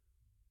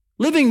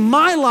 living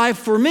my life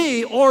for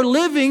me or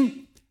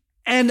living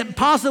and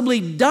possibly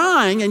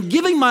dying and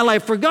giving my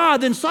life for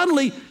God, then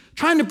suddenly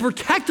trying to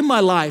protect my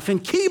life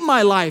and keep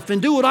my life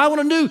and do what I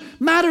want to do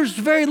matters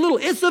very little.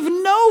 It's of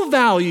no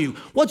value.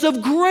 What's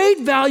of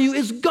great value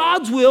is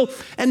God's will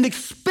and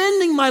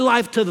expending my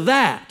life to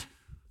that.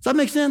 Does that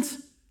make sense?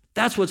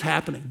 That's what's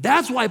happening.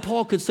 That's why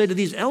Paul could say to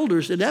these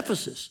elders in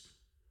Ephesus,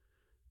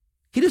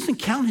 he doesn't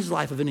count his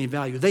life of any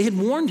value. They had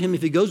warned him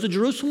if he goes to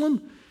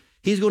Jerusalem,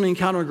 he's going to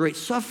encounter great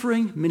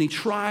suffering, many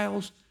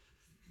trials.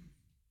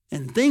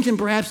 and thinking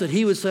perhaps that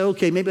he would say,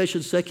 okay, maybe I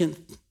should second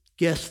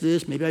guess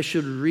this, maybe I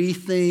should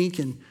rethink.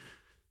 And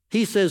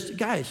he says,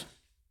 guys,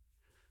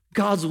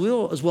 God's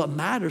will is what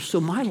matters.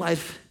 So my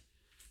life,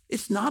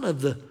 it's not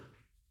of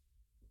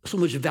so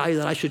much value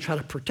that I should try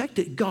to protect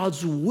it.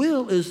 God's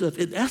will is of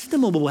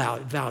inestimable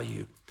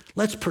value.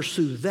 Let's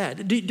pursue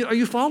that. Are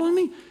you following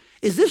me?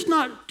 Is this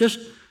not just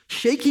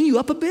shaking you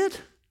up a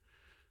bit?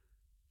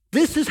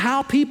 This is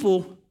how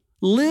people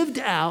lived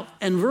out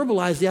and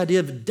verbalized the idea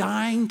of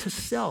dying to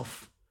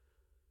self.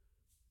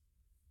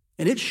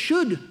 And it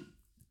should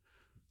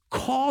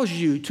cause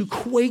you to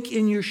quake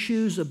in your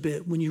shoes a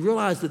bit when you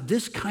realize that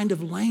this kind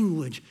of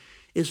language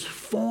is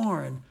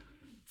foreign,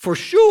 for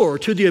sure,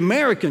 to the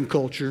American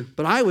culture,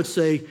 but I would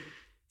say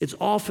it's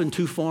often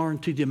too foreign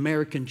to the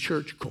American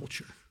church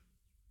culture.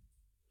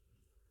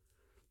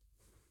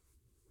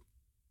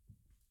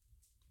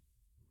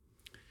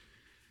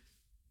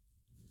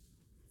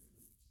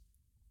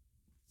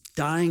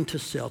 Dying to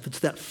self, it's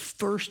that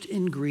first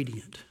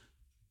ingredient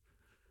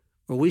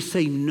where we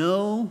say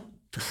no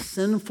to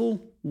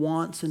sinful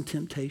wants and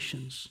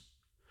temptations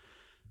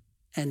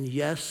and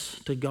yes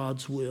to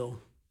God's will,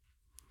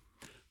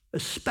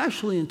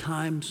 especially in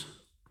times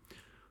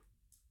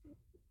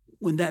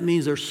when that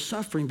means they're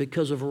suffering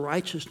because of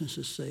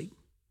righteousness' sake.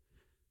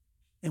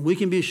 And we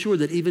can be assured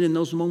that even in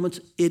those moments,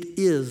 it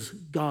is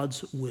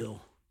God's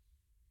will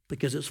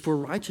because it's for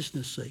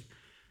righteousness' sake.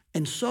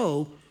 And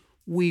so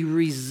we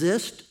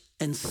resist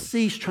and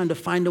cease trying to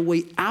find a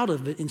way out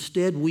of it.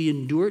 Instead, we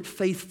endure it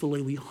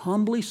faithfully. We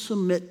humbly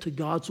submit to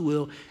God's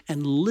will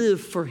and live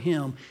for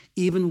Him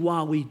even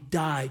while we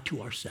die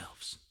to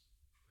ourselves.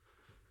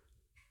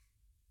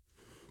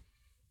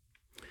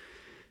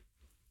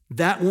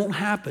 That won't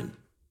happen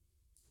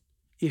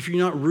if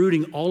you're not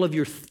rooting all of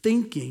your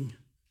thinking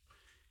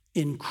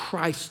in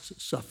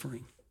Christ's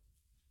suffering.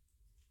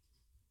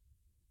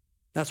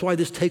 That's why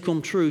this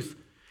take-home truth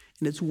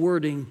and its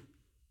wording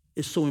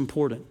is so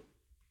important.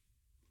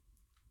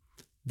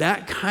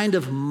 That kind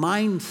of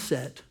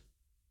mindset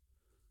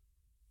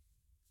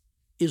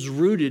is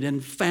rooted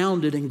and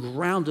founded and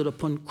grounded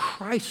upon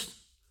Christ's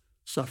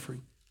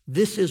suffering.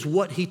 This is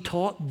what He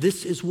taught.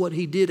 This is what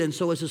He did. And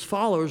so as His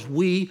followers,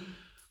 we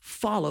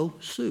follow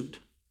suit.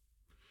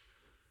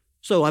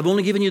 So I've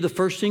only given you the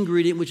first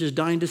ingredient, which is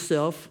dying to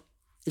self.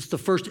 It's the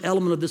first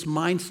element of this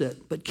mindset.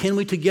 But can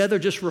we together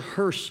just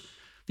rehearse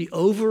the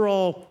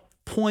overall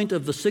point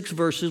of the 6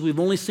 verses? We've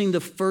only seen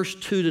the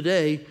first 2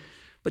 today,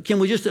 but can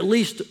we just at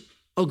least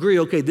agree,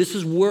 okay, this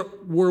is where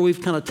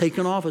we've kind of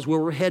taken off, is where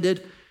we're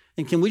headed,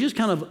 and can we just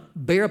kind of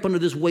bear up under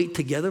this weight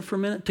together for a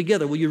minute?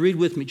 Together, will you read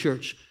with me,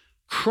 church?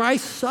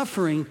 Christ's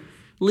suffering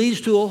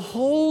leads to a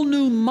whole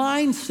new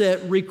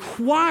mindset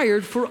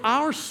required for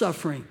our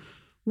suffering,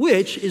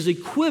 which is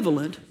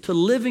equivalent to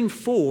living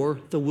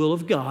for the will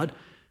of God.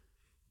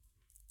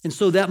 And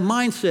so that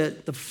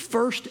mindset, the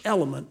first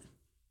element,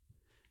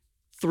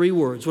 3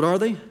 words. What are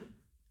they?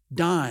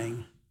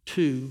 Dying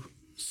to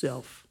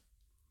self.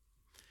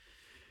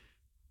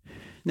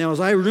 Now,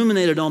 as I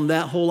ruminated on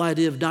that whole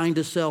idea of dying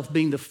to self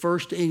being the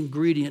first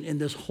ingredient in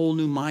this whole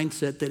new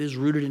mindset that is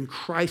rooted in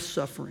Christ's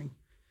suffering,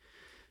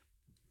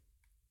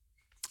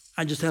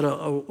 I just had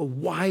a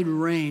wide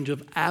range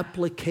of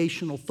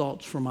applicational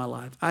thoughts for my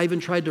life. I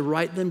even tried to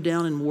write them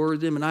down and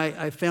word them, and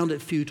I found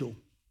it futile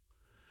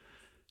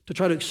to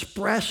try to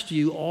express to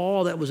you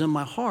all that was in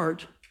my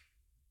heart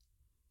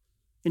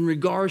in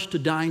regards to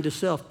dying to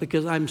self,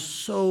 because I'm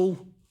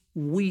so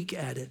weak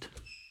at it.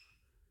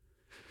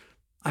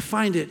 I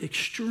find it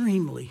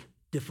extremely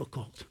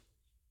difficult.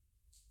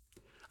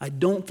 I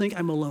don't think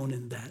I'm alone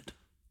in that.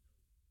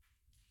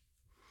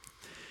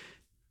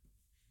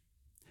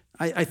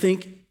 I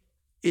think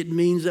it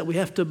means that we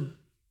have to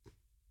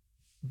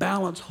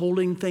balance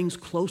holding things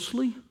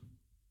closely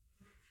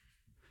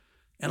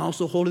and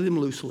also holding them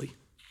loosely.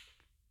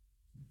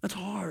 That's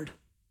hard.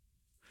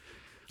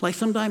 Like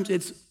sometimes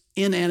it's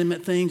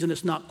inanimate things and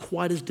it's not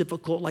quite as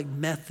difficult, like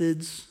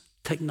methods,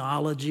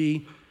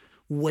 technology,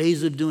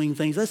 ways of doing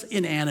things. That's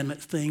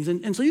inanimate things.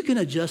 And so you can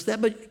adjust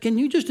that, but can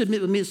you just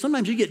admit with me that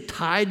sometimes you get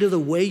tied to the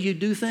way you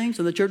do things?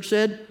 And the church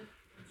said,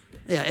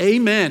 yeah,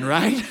 amen,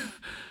 right?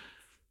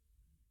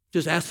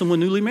 Just ask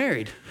someone newly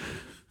married.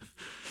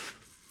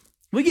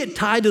 We get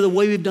tied to the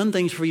way we've done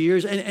things for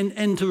years,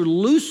 and to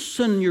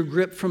loosen your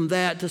grip from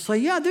that, to say,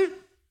 yeah,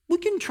 we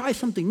can try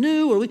something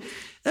new,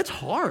 that's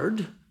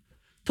hard.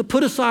 To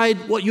put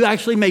aside what you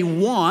actually may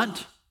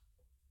want.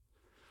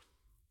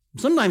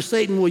 Sometimes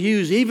Satan will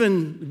use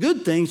even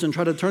good things and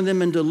try to turn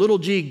them into little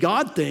g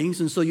God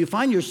things, and so you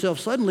find yourself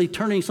suddenly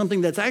turning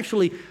something that's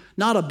actually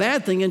not a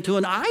bad thing into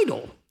an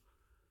idol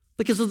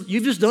because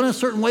you've just done it a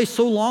certain way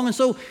so long, and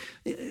so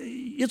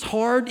it's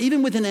hard,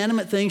 even with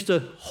inanimate things, to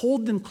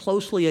hold them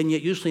closely and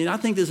yet usually, and I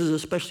think this is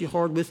especially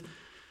hard with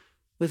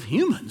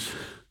humans.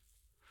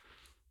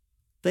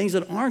 Things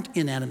that aren't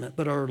inanimate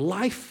but are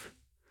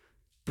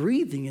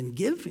life-breathing and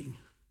giving,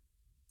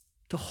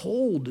 to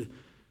hold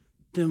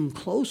them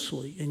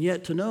closely, and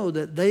yet to know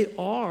that they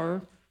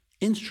are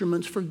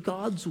instruments for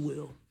God's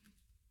will.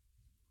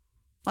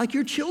 Like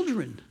your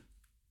children.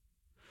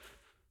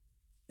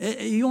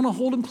 You want to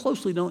hold them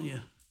closely, don't you?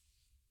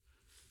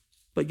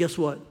 But guess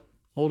what?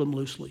 Hold them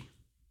loosely.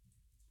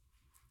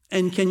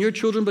 And can your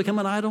children become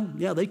an idol?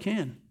 Yeah, they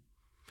can.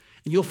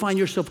 And you'll find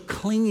yourself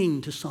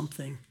clinging to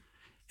something,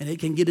 and it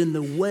can get in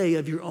the way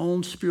of your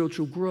own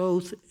spiritual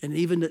growth and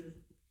even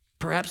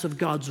perhaps of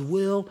God's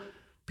will,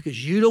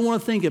 because you don't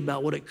want to think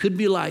about what it could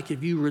be like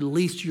if you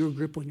released your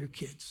grip on your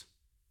kids.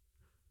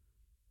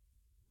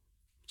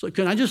 So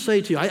can I just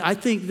say to you, I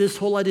think this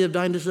whole idea of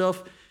dying to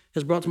self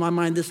has brought to my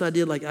mind this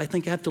idea, like I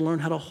think I have to learn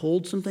how to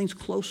hold some things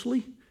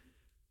closely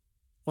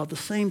while at the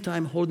same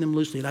time holding them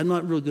loosely. And I'm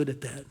not real good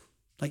at that.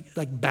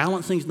 Like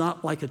balancing's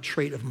not like a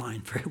trait of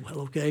mine very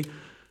well, okay?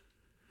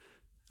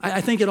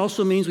 I think it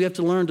also means we have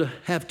to learn to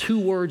have two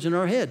words in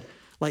our head,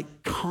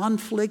 like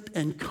conflict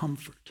and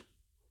comfort.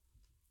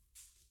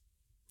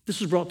 This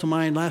was brought to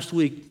mind last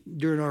week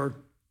during our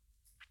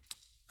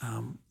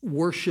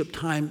worship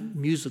time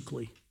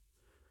musically.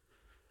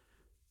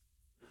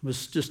 I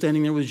was just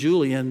standing there with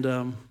Julie,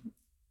 and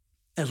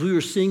as we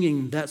were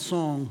singing that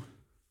song,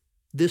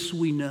 This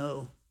We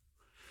Know,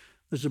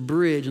 there's a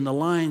bridge, and the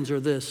lines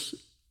are this: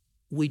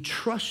 we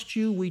trust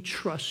you, we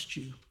trust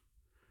you.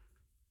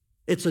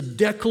 It's a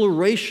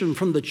declaration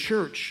from the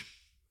church.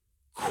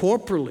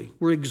 Corporally,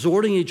 we're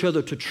exhorting each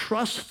other to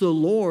trust the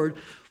Lord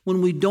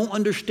when we don't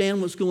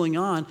understand what's going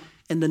on.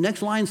 And the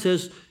next line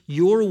says,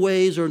 your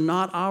ways are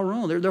not our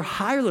own. They're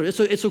higher than.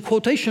 It's a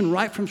quotation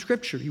right from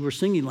Scripture. You were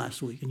singing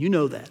last week, and you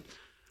know that.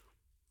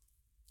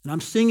 And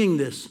I'm singing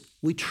this.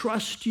 We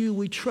trust you,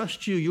 we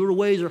trust you. Your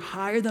ways are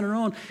higher than our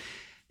own.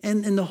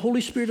 And the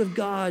Holy Spirit of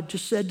God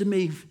just said to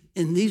me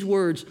in these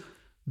words,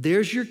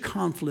 there's your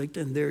conflict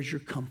and there's your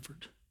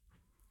comfort.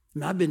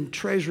 And I've been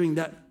treasuring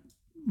that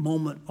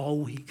moment all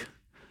week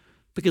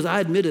because I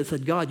admitted,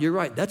 said, God, you're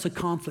right. That's a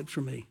conflict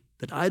for me,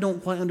 that I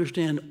don't quite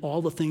understand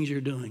all the things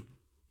you're doing.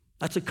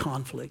 That's a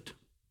conflict.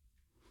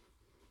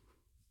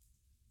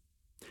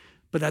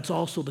 But that's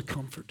also the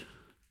comfort,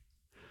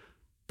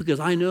 because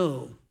I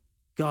know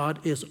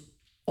God is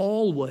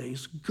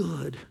always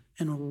good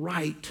and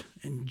right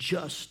and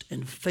just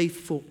and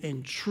faithful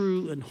and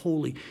true and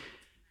holy.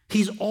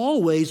 He's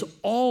always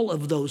all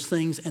of those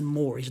things and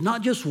more. He's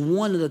not just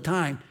one at a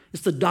time.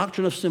 It's the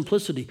doctrine of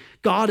simplicity.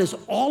 God is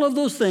all of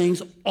those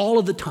things all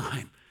of the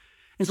time.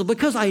 And so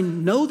because I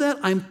know that,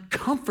 I'm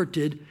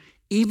comforted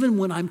even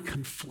when I'm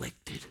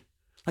conflicted.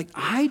 Like,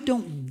 I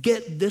don't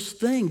get this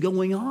thing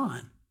going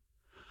on,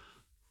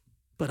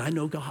 but I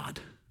know God.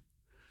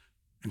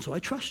 And so I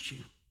trust you.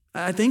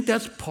 I think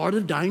that's part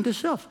of dying to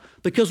self.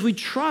 Because we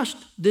trust,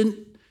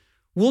 then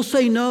we'll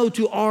say no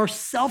to our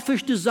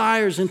selfish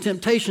desires and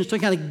temptations to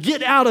kind of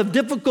get out of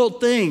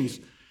difficult things.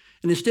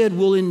 And instead,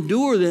 we'll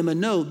endure them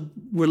and know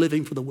we're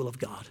living for the will of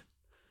God.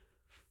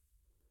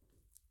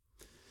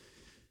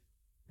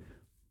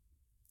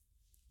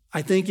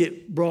 I think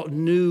it brought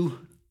new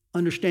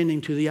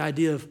understanding to the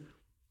idea of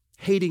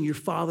hating your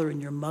father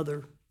and your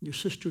mother, your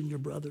sister and your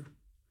brother.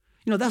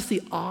 You know, that's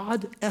the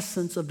odd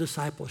essence of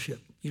discipleship.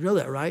 You know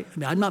that, right? I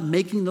mean, I'm not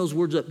making those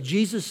words up.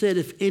 Jesus said,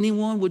 if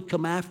anyone would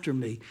come after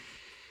me,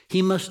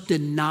 he must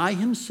deny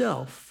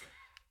himself,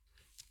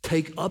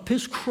 take up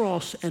his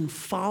cross, and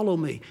follow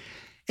me.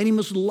 And he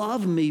must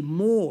love me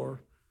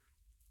more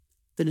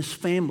than his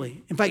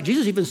family. In fact,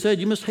 Jesus even said,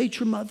 you must hate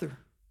your mother,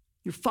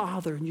 your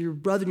father, and your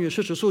brother and your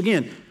sister. So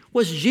again,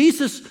 was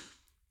Jesus,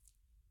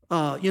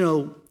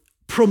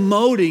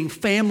 promoting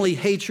family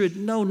hatred?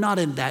 No, not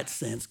in that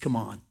sense. Come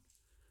on.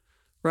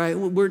 Right?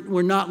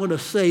 We're not going to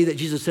say that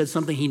Jesus said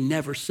something he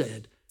never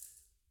said.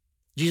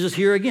 Jesus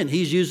here again,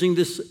 he's using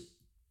this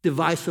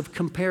device of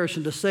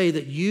comparison to say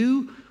that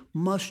you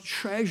must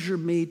treasure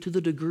me to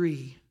the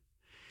degree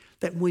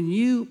that when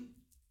you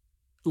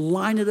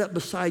line it up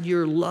beside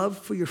your love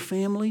for your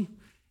family,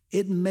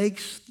 it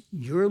makes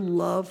your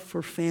love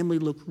for family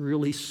look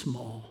really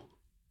small.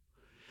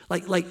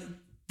 Like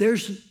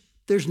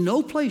there's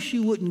no place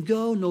you wouldn't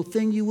go, no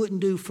thing you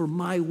wouldn't do for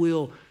my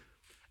will.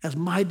 As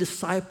my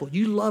disciple,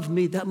 you love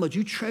me that much.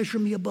 You treasure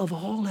me above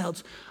all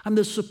else. I'm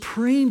the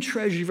supreme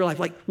treasure of your life.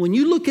 Like when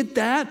you look at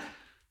that,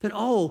 then,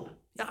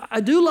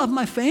 I do love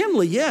my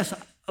family, yes.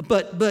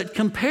 But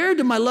compared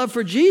to my love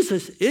for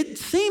Jesus, it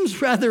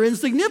seems rather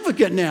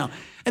insignificant now.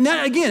 And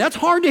that, again, that's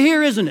hard to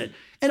hear, isn't it?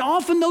 And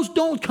often those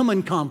don't come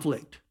in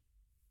conflict.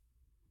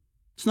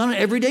 It's not an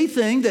everyday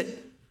thing that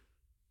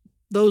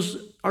those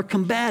are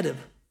combative.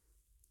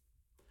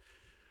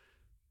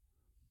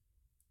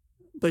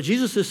 But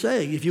Jesus is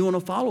saying, if you want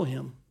to follow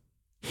him,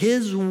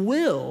 his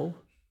will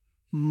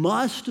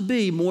must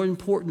be more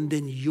important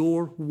than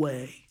your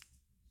way.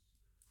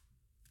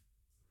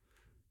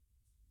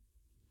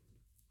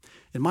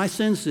 And my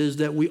sense is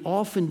that we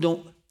often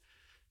don't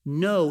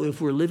know if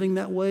we're living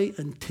that way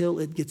until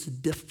it gets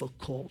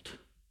difficult,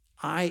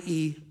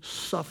 i.e.,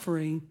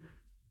 suffering.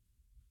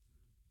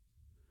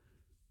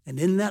 And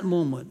in that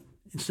moment,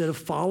 instead of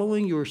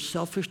following your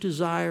selfish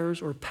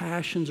desires or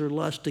passions or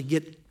lust to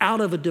get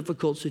out of a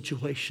difficult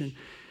situation,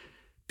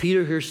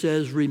 Peter here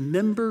says,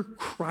 remember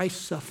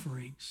Christ's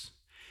sufferings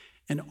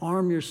and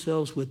arm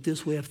yourselves with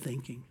this way of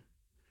thinking.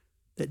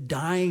 that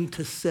dying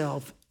to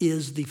self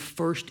is the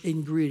first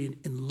ingredient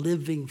in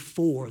living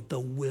for the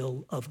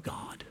will of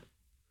God.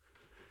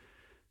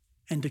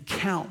 And to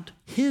count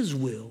his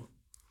will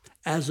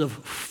as of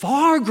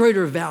far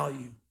greater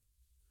value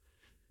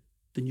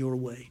than your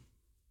way.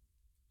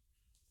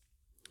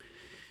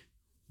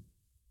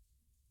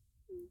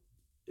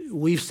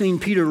 We've seen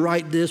Peter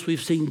write this.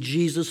 We've seen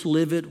Jesus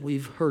live it.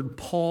 We've heard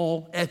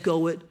Paul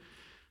echo it.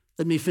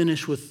 Let me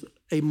finish with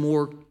a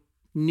more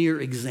near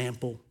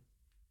example.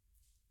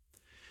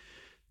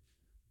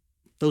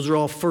 Those are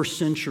all first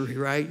century,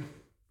 right?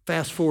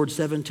 Fast forward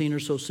 17 or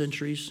so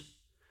centuries.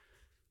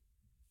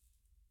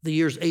 The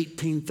year's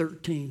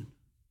 1813.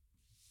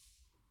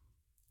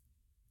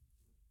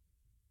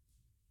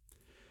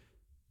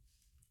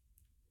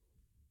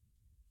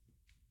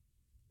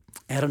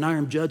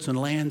 Adoniram Judson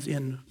lands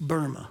in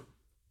Burma.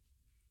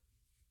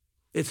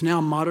 It's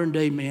now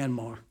modern-day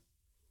Myanmar.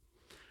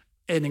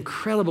 An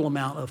incredible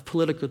amount of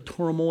political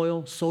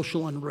turmoil,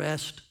 social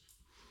unrest.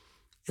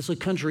 It's a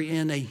country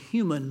in a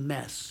human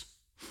mess.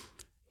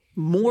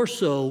 More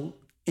so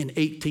in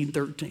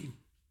 1813.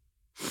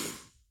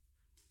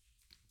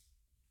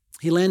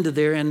 He landed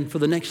there, and for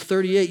the next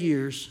 38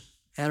 years,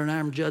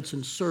 Adoniram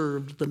Judson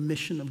served the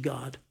mission of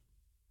God.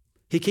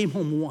 He came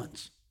home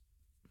once.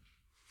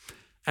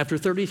 After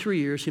 33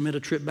 years, he made a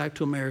trip back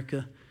to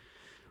America.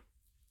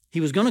 He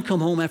was going to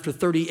come home after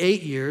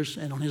 38 years,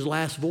 and on his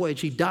last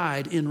voyage, he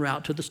died en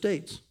route to the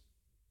States.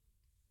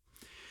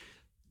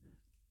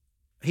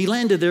 He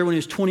landed there when he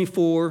was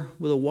 24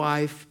 with a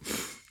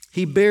wife.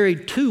 He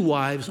buried 2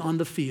 wives on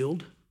the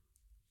field,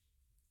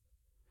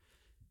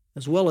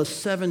 as well as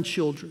 7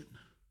 children.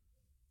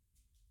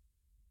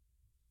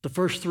 The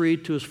first 3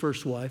 to his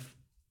first wife,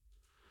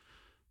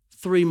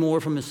 3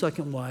 more from his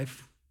second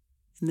wife,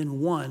 and then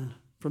 1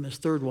 from his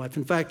third wife.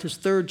 In fact, his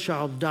third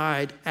child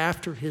died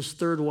after his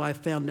third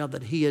wife found out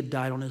that he had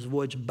died on his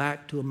voyage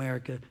back to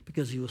America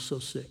because he was so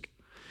sick.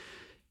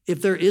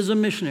 If there is a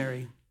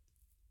missionary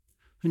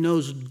who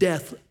knows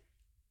death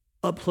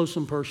up close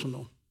and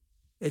personal,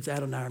 it's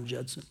Adoniram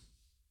Judson.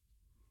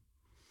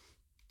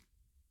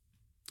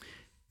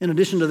 In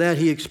addition to that,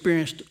 he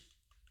experienced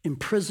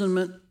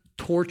imprisonment,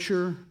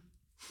 torture,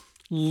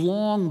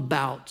 long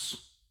bouts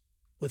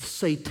with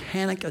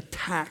satanic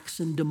attacks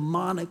and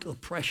demonic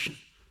oppression.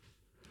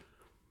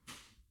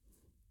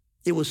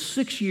 It was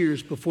 6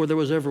 years before there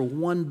was ever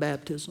one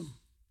baptism.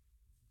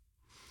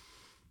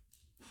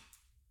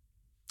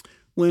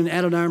 When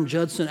Adoniram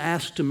Judson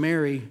asked to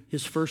marry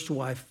his first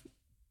wife,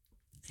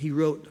 he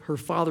wrote her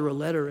father a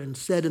letter and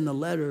said in the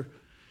letter,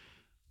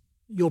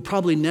 "You'll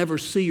probably never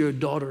see your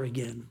daughter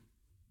again."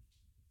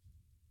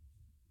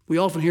 We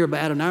often hear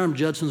about Adoniram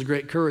Judson's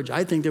great courage.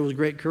 I think there was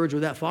great courage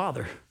with that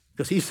father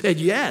because he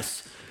said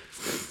yes.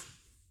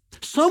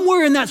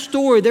 Somewhere in that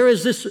story, there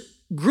is this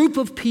group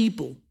of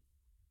people,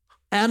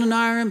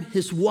 Adoniram,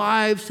 his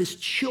wives, his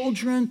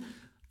children,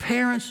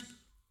 parents,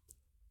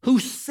 who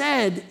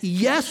said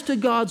yes to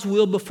God's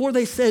will before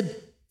they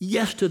said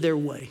yes to their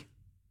way.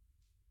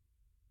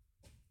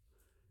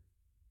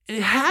 And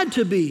it had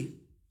to be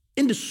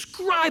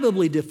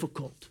indescribably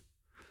difficult.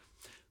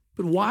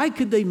 But why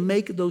could they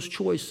make those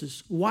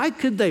choices? Why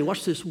could they,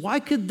 watch this, why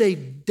could they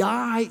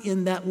die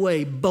in that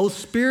way, both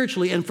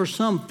spiritually and for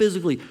some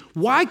physically?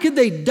 Why could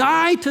they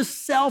die to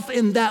self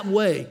in that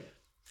way?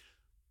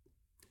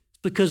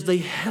 Because they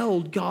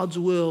held God's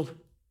will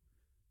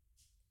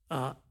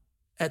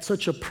at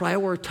such a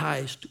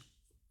prioritized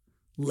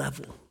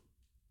level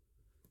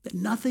that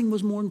nothing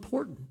was more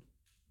important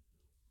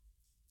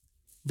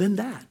than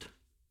that.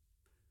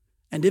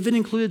 And if it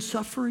included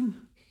suffering,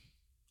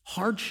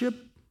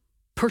 hardship,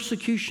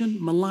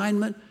 persecution,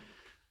 malignment,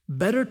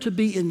 better to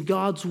be in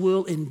God's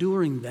will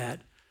enduring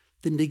that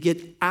than to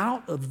get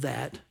out of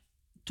that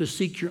to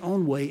seek your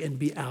own way and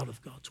be out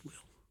of God's will.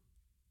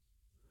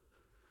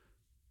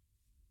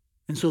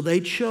 And so they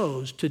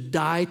chose to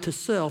die to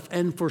self,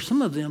 and for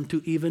some of them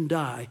to even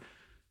die,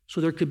 so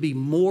there could be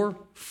more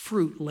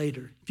fruit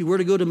later. If you were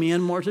to go to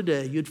Myanmar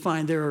today, you'd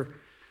find there are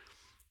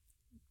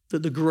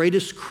the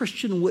greatest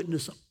Christian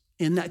witness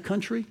in that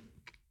country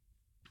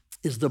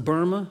is the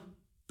Burma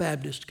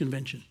Baptist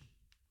Convention,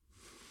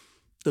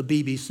 the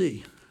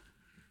BBC.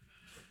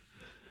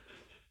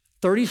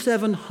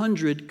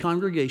 3,700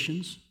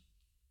 congregations,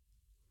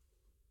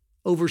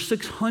 over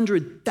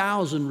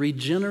 600,000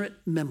 regenerate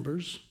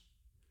members,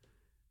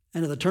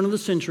 and at the turn of the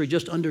century,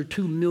 just under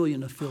 2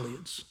 million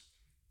affiliates.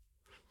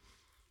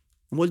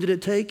 And what did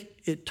it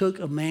take? It took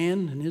a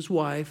man and his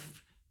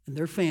wife and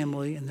their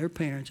family and their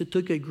parents. It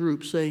took a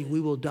group saying, we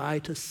will die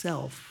to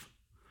self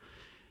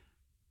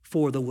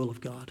for the will of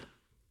God.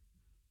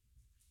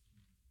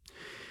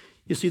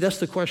 You see, that's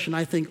the question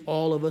I think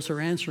all of us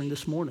are answering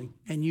this morning,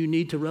 and you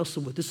need to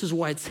wrestle with. This is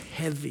why it's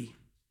heavy,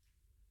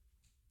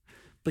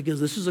 because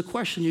this is a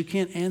question you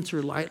can't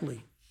answer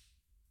lightly,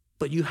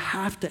 but you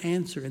have to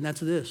answer, and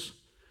that's this.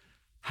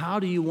 How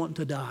do you want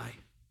to die?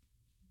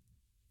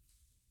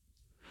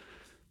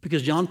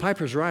 Because John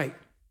Piper's right.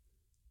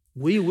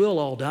 We will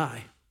all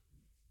die.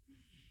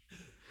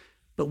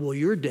 But will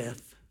your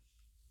death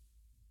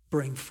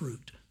bring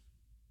fruit.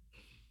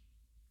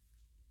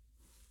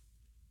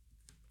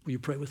 Will you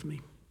pray with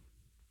me?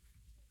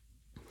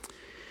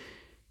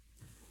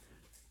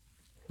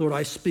 Lord,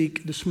 I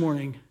speak this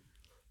morning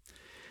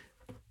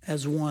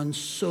as one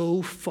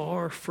so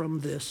far from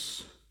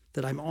this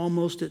that I'm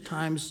almost at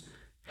times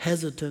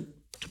hesitant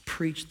to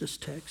preach this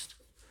text.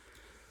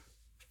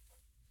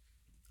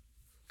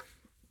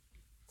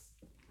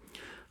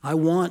 I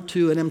want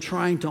to, and I'm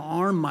trying to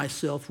arm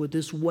myself with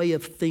this way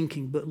of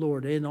thinking, but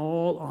Lord, in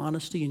all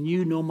honesty, and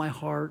you know my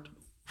heart,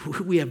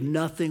 we have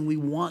nothing we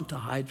want to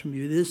hide from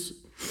you. This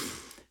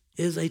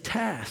is a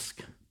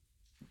task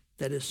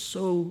that is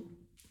so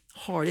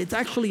hard. It's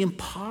actually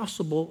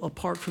impossible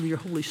apart from your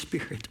Holy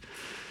Spirit.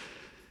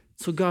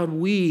 So God,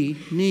 we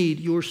need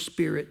your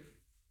Spirit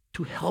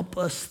to help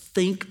us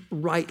think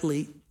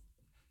rightly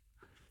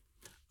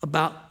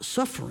about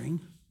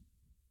suffering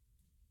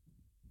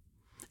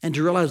and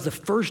to realize the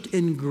first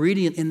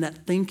ingredient in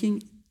that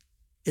thinking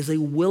is a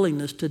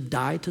willingness to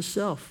die to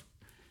self.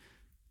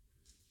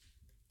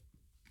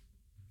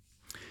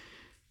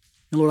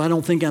 And Lord, I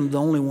don't think I'm the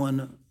only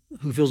one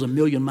who feels a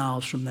million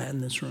miles from that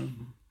in this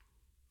room.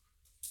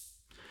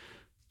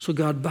 So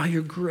God, by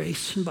your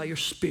grace and by your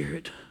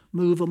Spirit,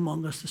 move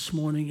among us this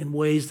morning in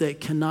ways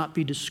that cannot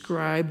be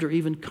described or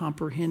even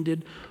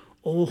comprehended.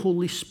 Oh,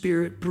 Holy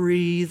Spirit,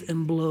 breathe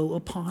and blow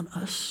upon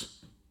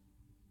us.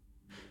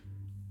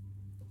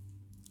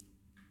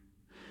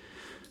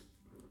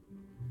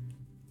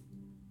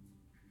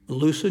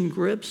 Loosen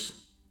grips.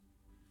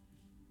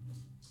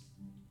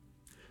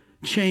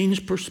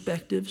 Change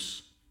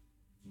perspectives.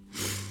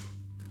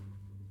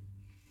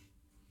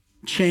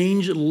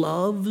 Change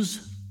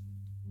loves.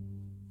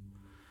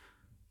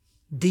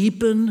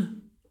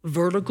 Deepen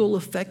vertical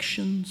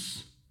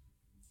affections.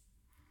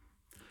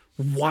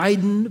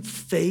 Widen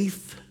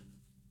faith.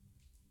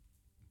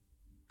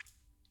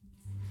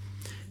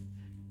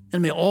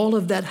 And may all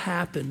of that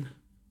happen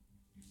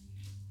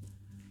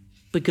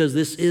because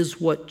this is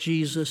what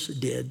Jesus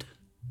did.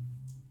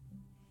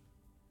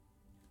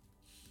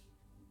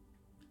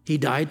 He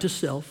died to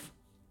self.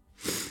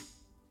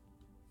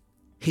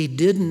 He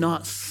did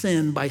not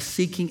sin by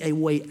seeking a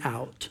way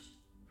out,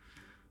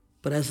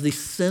 but as the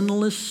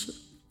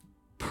sinless,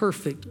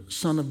 perfect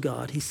Son of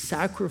God, he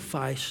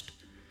sacrificed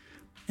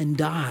and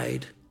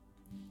died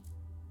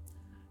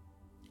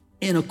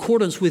in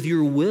accordance with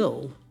your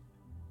will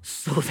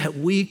so that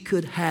we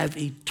could have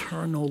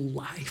eternal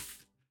life.